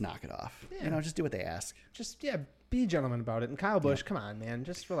just knock it off. Yeah. Just do what they ask. Just be a gentleman about it. And Kyle Busch, come on, man,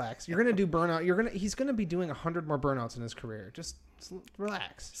 just relax. You're gonna do burnout. He's gonna be doing 100 more burnouts in his career. Just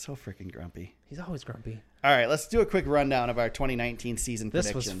relax. So freaking grumpy. He's always grumpy. All right, let's do a quick rundown of our 2019 season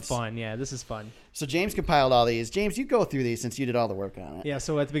This predictions. was fun. Yeah, this is fun. So James compiled all these. James, you go through these since you did all the work on it. Yeah.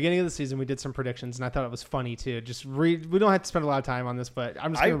 So at the beginning of the season, we did some predictions, and I thought it was funny too. Just read. We don't have to spend a lot of time on this, but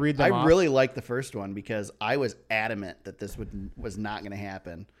I'm just gonna read them off. I really liked the first one because I was adamant that this was not going to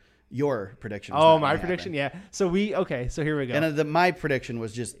happen. Your prediction. My prediction. Yeah. So here we go. And my prediction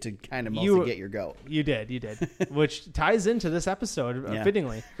was just to kind of mostly get your goat. You did, which ties into this episode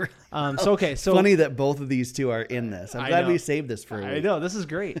fittingly. So funny that both of these two are in this. I'm glad we saved this for. I know, this is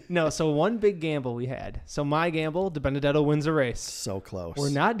great. No, so one big gamble we had. So my gamble, DiBenedetto wins a race. So close. We're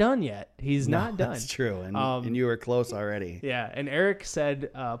not done yet. He's not done. That's true, and you were close already. Yeah, and Eric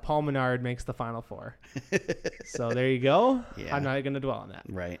said Paul Menard makes the Final Four. So there you go. Yeah. I'm not going to dwell on that.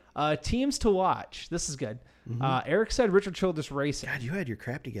 Right. Teams to watch. This is good. Eric said Richard Childress Racing. God, you had your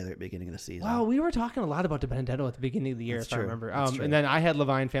crap together at the beginning of the season. Well, we were talking a lot about DiBenedetto at the beginning of the year, That's if true. I remember. That's true. And then I had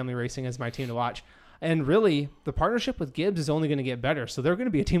Levine Family Racing as my team to watch. And really, the partnership with Gibbs is only going to get better. So they're going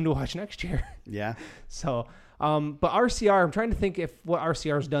to be a team to watch next year. Yeah. So, but RCR, I'm trying to think if what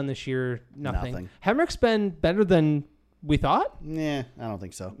RCR's done this year. Nothing. Hemrick's been better than we thought? Yeah, I don't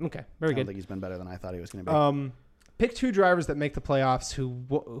think so. Okay, very good. I don't think he's been better than I thought he was going to be. Pick two drivers that make the playoffs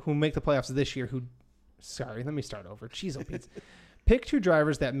who make the playoffs this year. Sorry, let me start over. Jeez, oh Pete. Pick two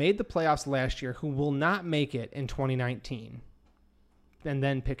drivers that made the playoffs last year who will not make it in 2019, and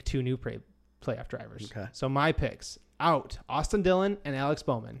then pick two new playoff drivers. Okay. So my picks out: Austin Dillon and Alex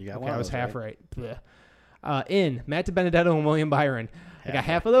Bowman. You got okay, one of I was those half right. In Matt DiBenedetto and William Byron. I got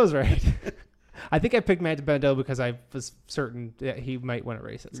half of those right. I think I picked Matt DiBenedetto because I was certain that he might win a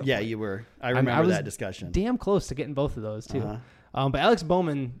race at some point. Yeah, you were. I remember that discussion. Damn close to getting both of those too. But Alex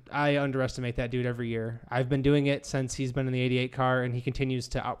Bowman, I underestimate that dude every year. I've been doing it since he's been in the 88 car, and he continues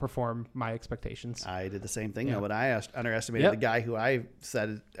to outperform my expectations. I did the same thing, though, but I underestimated the guy who I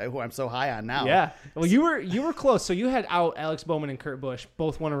said who I'm so high on now. Yeah. Well, you were close. So you had out Alex Bowman and Kurt Busch.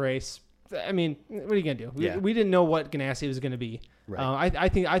 Both won a race. I mean, what are you gonna do? We didn't know what Ganassi was gonna be. Right.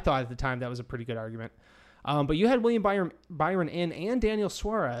 I thought at the time that was a pretty good argument. But you had William Byron in and Daniel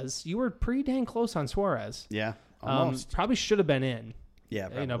Suarez. You were pretty dang close on Suarez. Yeah, almost. Probably should have been in. Yeah,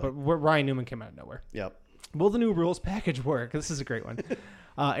 probably. But Ryan Newman came out of nowhere. Yep. Will the new rules package work? This is a great one.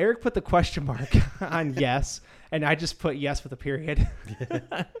 Eric put the question mark on yes, and I just put yes with a period.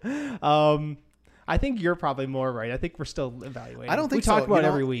 I think you're probably more right. I think we're still evaluating. I don't think we talk about it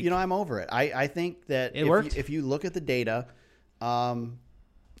every week. I'm over it. I think that if you look at the data, and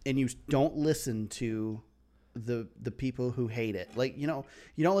you don't listen to the people who hate it, like you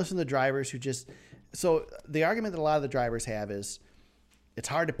don't listen to the drivers who just. So the argument that a lot of the drivers have is it's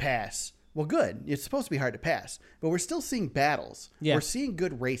hard to pass. Well, good. It's supposed to be hard to pass, but we're still seeing battles. Yeah. We're seeing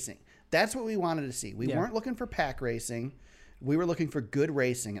good racing. That's what we wanted to see. We weren't looking for pack racing. We were looking for good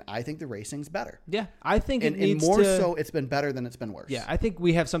racing, and I think the racing's better. Yeah, I think it And needs more to, so, it's been better than it's been worse. Yeah, I think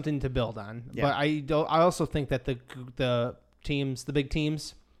we have something to build on. Yeah. But I also think that the teams, the big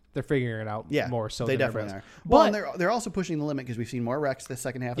teams, they're figuring it out more so. They than definitely everybody are. else. Well, But and they're also pushing the limit because we've seen more wrecks the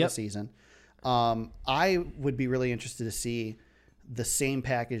second half of the season. I would be really interested to see the same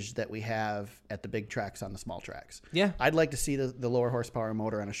package that we have at the big tracks on the small tracks. Yeah. I'd like to see the lower horsepower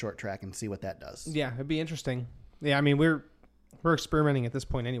motor on a short track and see what that does. yeah, it'd be interesting. Yeah, I mean we're experimenting at this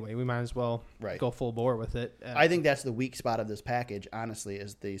point anyway. We might as well go full bore with it. I think that's the weak spot of this package, honestly,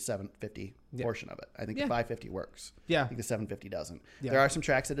 is the 750 portion of it. I think the 550 works. Yeah. I think the 750 doesn't. Yeah. There are some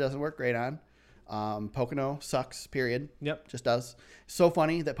tracks that it doesn't work great on. Pocono sucks, period. Yep. Just does. So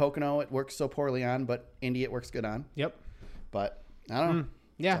funny that Pocono, it works so poorly on, but Indy it works good on. Yep. But I don't know.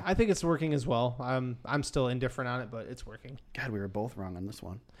 Yeah, I think it's working as well. I'm still indifferent on it, but it's working. God, we were both wrong on this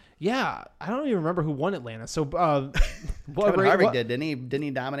one. Yeah, I don't even remember who won Atlanta. So Kevin Harvick did, didn't he? Didn't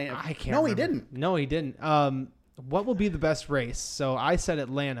he dominate? I can't. No, remember. he didn't. No, he didn't. What will be the best race? So I said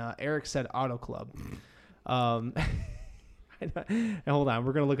Atlanta. Eric said Auto Club. And hold on,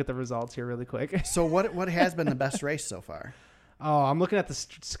 we're gonna look at the results here really quick. So what has been the best race so far? Oh, I'm looking at the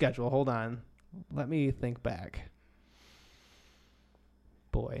schedule. Hold on, let me think back.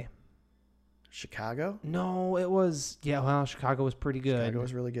 Boy, Chicago? no, it was well, Chicago was pretty good. Chicago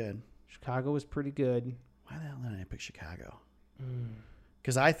was really good. Chicago was pretty good. Why the hell did I pick Chicago?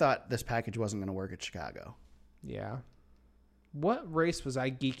 Because I thought this package wasn't going to work at Chicago. Yeah. What race was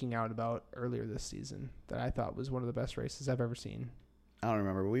I geeking out about earlier this season that I thought was one of the best races I've ever seen? I don't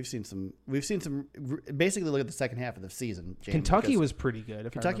remember, but we've seen some. Basically, look at the second half of the season. James, Kentucky was pretty good.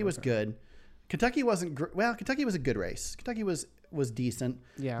 Kentucky was good. Kentucky wasn't well. Kentucky was a good race. Kentucky was decent.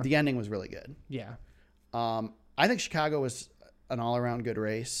 Yeah. The ending was really good. Yeah. I think Chicago was an all-around good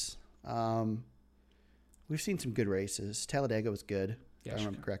race. We've seen some good races. Talladega was good, if I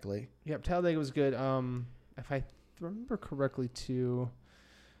remember correctly. Yep, Talladega was good. If I remember correctly, too.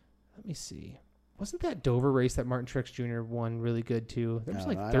 Let me see. Wasn't that Dover race that Martin Truex Jr. won really good, too? There was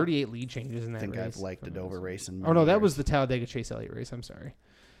 38 lead changes in that race. I think I've liked the Dover race. Oh, no, that was the Talladega Chase Elliott race. I'm sorry.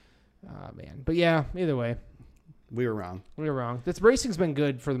 Man. But, yeah, either way. We were wrong. This racing's been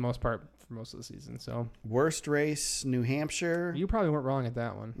good for the most part for most of the season. So worst race, New Hampshire. You probably weren't wrong at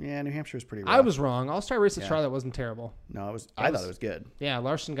that one. Yeah, New Hampshire was pretty rough. I was wrong. All-Star race at Charlotte wasn't terrible. No, I thought it was good. Yeah,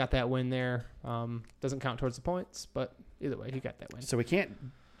 Larson got that win there. Doesn't count towards the points, but either way, he got that win. So we can't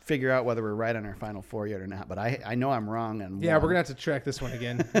figure out whether we're right on our Final Four yet or not, but I know I'm wrong. And yeah, we're going to have to track this one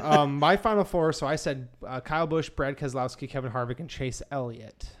again. My Final Four, so I said Kyle Busch, Brad Keselowski, Kevin Harvick, and Chase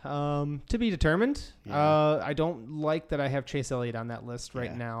Elliott. To be determined. Yeah. I don't like that I have Chase Elliott on that list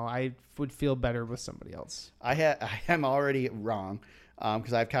right now. I would feel better with somebody else. I am already wrong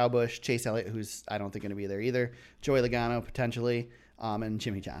because I have Kyle Busch, Chase Elliott, who's I don't think going to be there either, Joey Logano potentially, and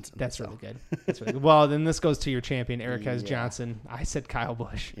Jimmie Johnson. That's really good. That's really good. Well, then this goes to your champion, Eric has Johnson. I said Kyle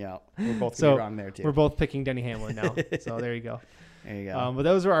Busch. Yeah, we're both going to be wrong there too. We're both picking Denny Hamlin now. So there you go. There you go. But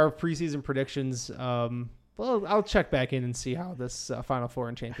those are our preseason predictions. Well, I'll check back in and see how this Final Four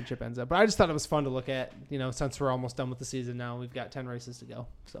and championship ends up. But I just thought it was fun to look at, since we're almost done with the season now. We've got 10 races to go.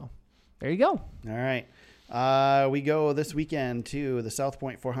 So there you go. All right. We go this weekend to the South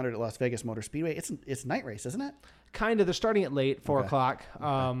Point 400 at Las Vegas Motor Speedway. It's night race, isn't it? Kind of. They're starting at late, 4 o'clock.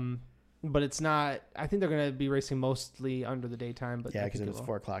 But it's not. I think they're going to be racing mostly under the daytime. But yeah, because if it's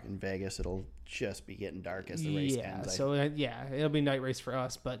 4 o'clock in Vegas, it'll just be getting dark as the race ends. So it'll be night race for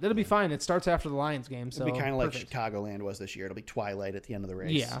us, but it'll be fine. It starts after the Lions game, so it'll be kind of like Chicagoland was this year. It'll be twilight at the end of the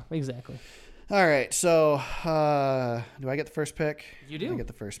race. Yeah, exactly. All right, so do I get the first pick? You do. I get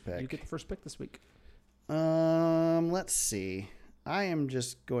the first pick. You get the first pick this week. Let's see. I am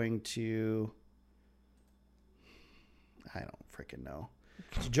just going to. I don't freaking know.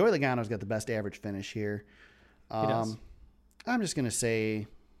 So Joey Logano's got the best average finish here. He does. I'm just going to say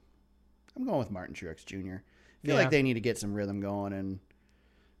I'm going with Martin Truex Jr. I feel like they need to get some rhythm going, and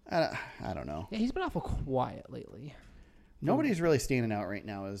I don't know. Yeah, he's been awful quiet lately. Nobody's really standing out right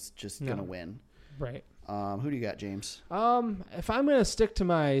now as just going to win. Right. Who do you got, James? If I'm going to stick to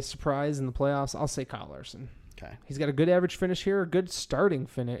my surprise in the playoffs, I'll say Kyle Larson. Okay. He's got a good average finish here, a good starting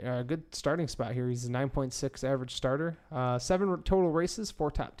spot here. He's a 9.6 average starter. 7 total races, 4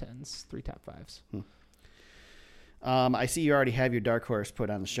 top 10s, 3 top 5s. I see you already have your dark horse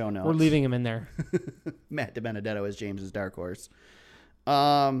put on the show notes. We're leaving him in there. Matt DiBenedetto is James's dark horse.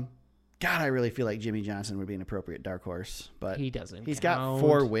 God, I really feel like Jimmie Johnson would be an appropriate dark horse, but he doesn't. He's got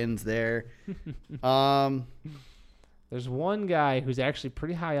 4 wins there. There's one guy who's actually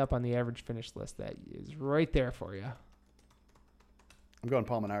pretty high up on the average finish list that is right there for you. I'm going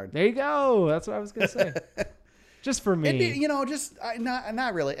Paul Menard. There you go. That's what I was going to say. Just for me. It'd be,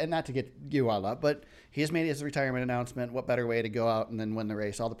 not really, and not to get you all up, but he has made his retirement announcement. What better way to go out and then win the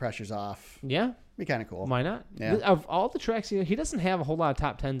race? All the pressure's off. Yeah. Be kind of cool. Why not? Yeah. Of all the tracks, he doesn't have a whole lot of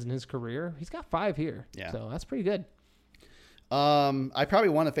top 10s in his career. He's got 5 here. Yeah. So that's pretty good. I probably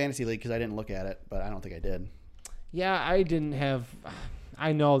won the fantasy league because I didn't look at it, but I don't think I did. Yeah, I didn't have.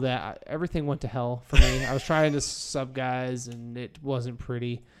 I know that everything went to hell for me. I was trying to sub guys, and it wasn't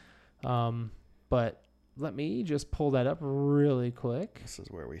pretty. But let me just pull that up really quick. This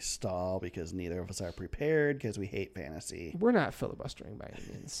is where we stall because neither of us are prepared because we hate fantasy. We're not filibustering by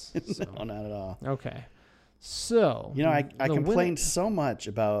any means. So. No, not at all. Okay. So. I complained so much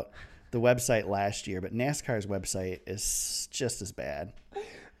about the website last year, but NASCAR's website is just as bad.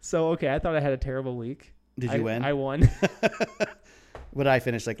 So, okay, I thought I had a terrible week. Did you win? I won. Would I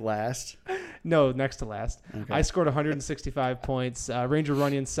finish last? No, next to last. Okay. I scored 165 points. Ranger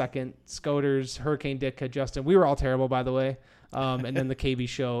Runyon second. Scoters, Hurricane Ditka, Justin. We were all terrible, by the way. And then the KB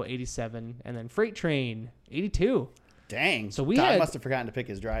Show, 87. And then Freight Train, 82. Dang. So Todd must have forgotten to pick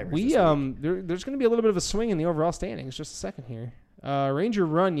his drivers. There's going to be a little bit of a swing in the overall standings. Just a second here. Ranger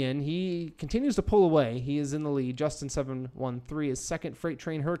Runyon, he continues to pull away. He is in the lead. Justin 713 is second. Freight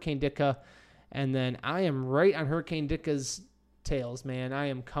Train, Hurricane Ditka. And then I am right on Hurricane Ditka's tails, man. I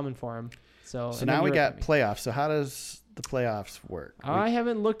am coming for him. So now we got playoffs. So how does the playoffs work? I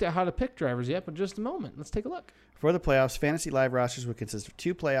haven't looked at how to pick drivers yet, but just a moment. Let's take a look. For the playoffs, Fantasy Live rosters would consist of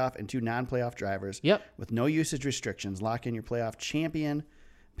 2 playoff and 2 non-playoff drivers. Yep. With no usage restrictions. Lock in your playoff champion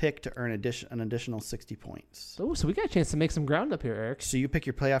pick to earn an additional 60 points. Oh, so we got a chance to make some ground up here, Eric. So you pick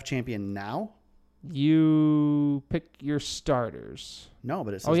your playoff champion now? You pick your starters. No,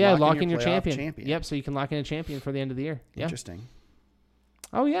 but it says lock in your champion. champion. Yep, so you can lock in a champion for the end of the year. Yeah. Interesting.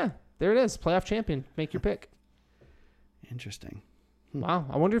 Oh, yeah. There it is. Playoff champion. Make your pick. Interesting. Wow.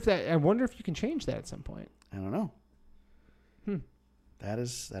 I wonder if you can change that at some point. I don't know. That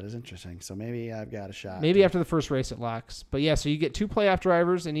is interesting. So maybe I've got a shot. Maybe after the first race it locks. But yeah, so you get 2 playoff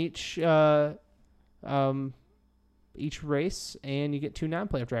drivers in each race, and you get 2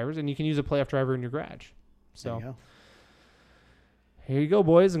 non-playoff drivers, and you can use a playoff driver in your garage. So There you go. Here you go,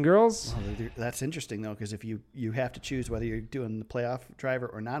 boys and girls. Well, that's interesting, though, because if you have to choose whether you're doing the playoff driver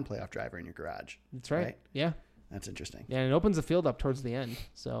or non-playoff driver in your garage. That's right. Yeah. That's interesting. Yeah, and it opens the field up towards the end.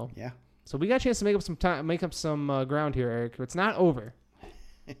 So yeah. So we got a chance to make up some ground here, Eric. It's not over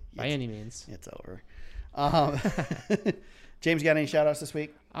by any means. It's over. James, got any shout-outs this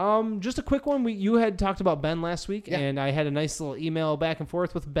week? Just a quick one. You had talked about Ben last week, yeah. And I had a nice little email back and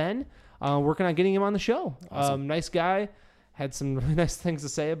forth with Ben, working on getting him on the show. Awesome. Nice guy. Had some really nice things to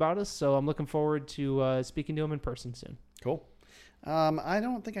say about us, so I'm looking forward to speaking to him in person soon. Cool. I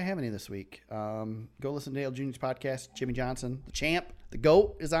don't think I have any this week. Go listen to Dale Jr.'s podcast. Jimmie Johnson, the champ, the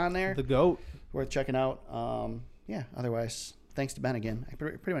GOAT, is on there. The GOAT. Worth checking out. Otherwise, thanks to Ben again. I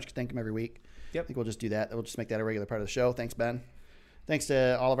pretty much thank him every week. Yep. I think we'll just do that. We'll just make that a regular part of the show. Thanks, Ben. Thanks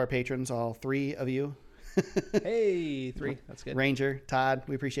to all of our patrons, all 3 of you. Hey, 3. That's good. Ranger, Todd,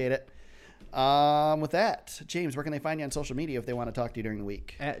 we appreciate it. With that, James, where can they find you on social media if they want to talk to you during the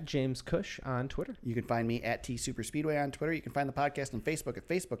week? At James Cush on Twitter. You can find me at TSuperspeedway on Twitter. You can find the podcast on Facebook at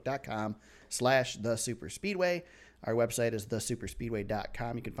facebook.com/TheSuperspeedway. Our website is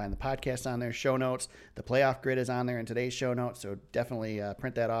thesuperspeedway.com. You can find the podcast on there, show notes. The playoff grid is on there in today's show notes, so definitely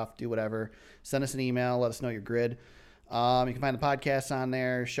print that off, do whatever. Send us an email, let us know your grid. You can find the podcast on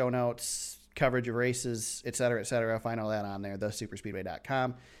there, show notes, coverage of races, et cetera, et cetera. Find all that on there,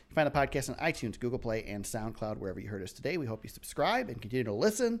 thesuperspeedway.com. You can find the podcast on iTunes, Google Play, and SoundCloud, wherever you heard us today. We hope you subscribe and continue to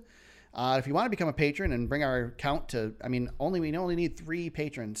listen. If you want to become a patron and bring our count to, we only need 3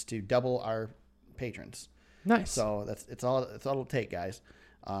 patrons to double our patrons. Nice. So it's all it'll take, guys.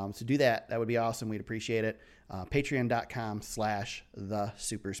 So do that. That would be awesome. We'd appreciate it.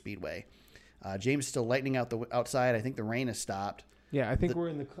 Patreon.com/thesuperspeedway. James is still lightning outside. I think the rain has stopped. Yeah, I think we're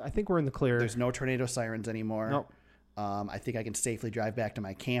in the clear. There's no tornado sirens anymore. Nope. I think I can safely drive back to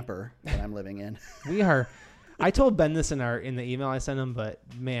my camper that I'm living in. We are. I told Ben this in the email I sent him, but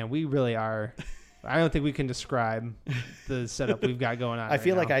man, we really are. I don't think we can describe the setup we've got going on. I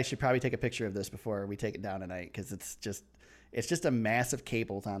feel like I should probably take a picture of this before we take it down tonight, because it's just a massive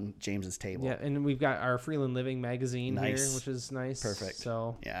cable on James's table. Yeah, and we've got our Freeland Living magazine here, which is nice. Perfect.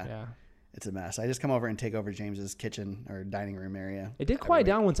 So yeah. It's a mess. I just come over and take over James's kitchen or dining room area. It did quiet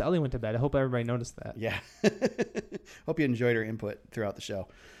down once Ellie went to bed. I hope everybody noticed that. Yeah. Hope you enjoyed her input throughout the show.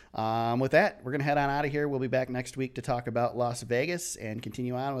 With that, we're going to head on out of here. We'll be back next week to talk about Las Vegas and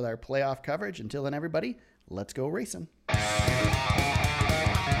continue on with our playoff coverage. Until then, everybody, let's go racing.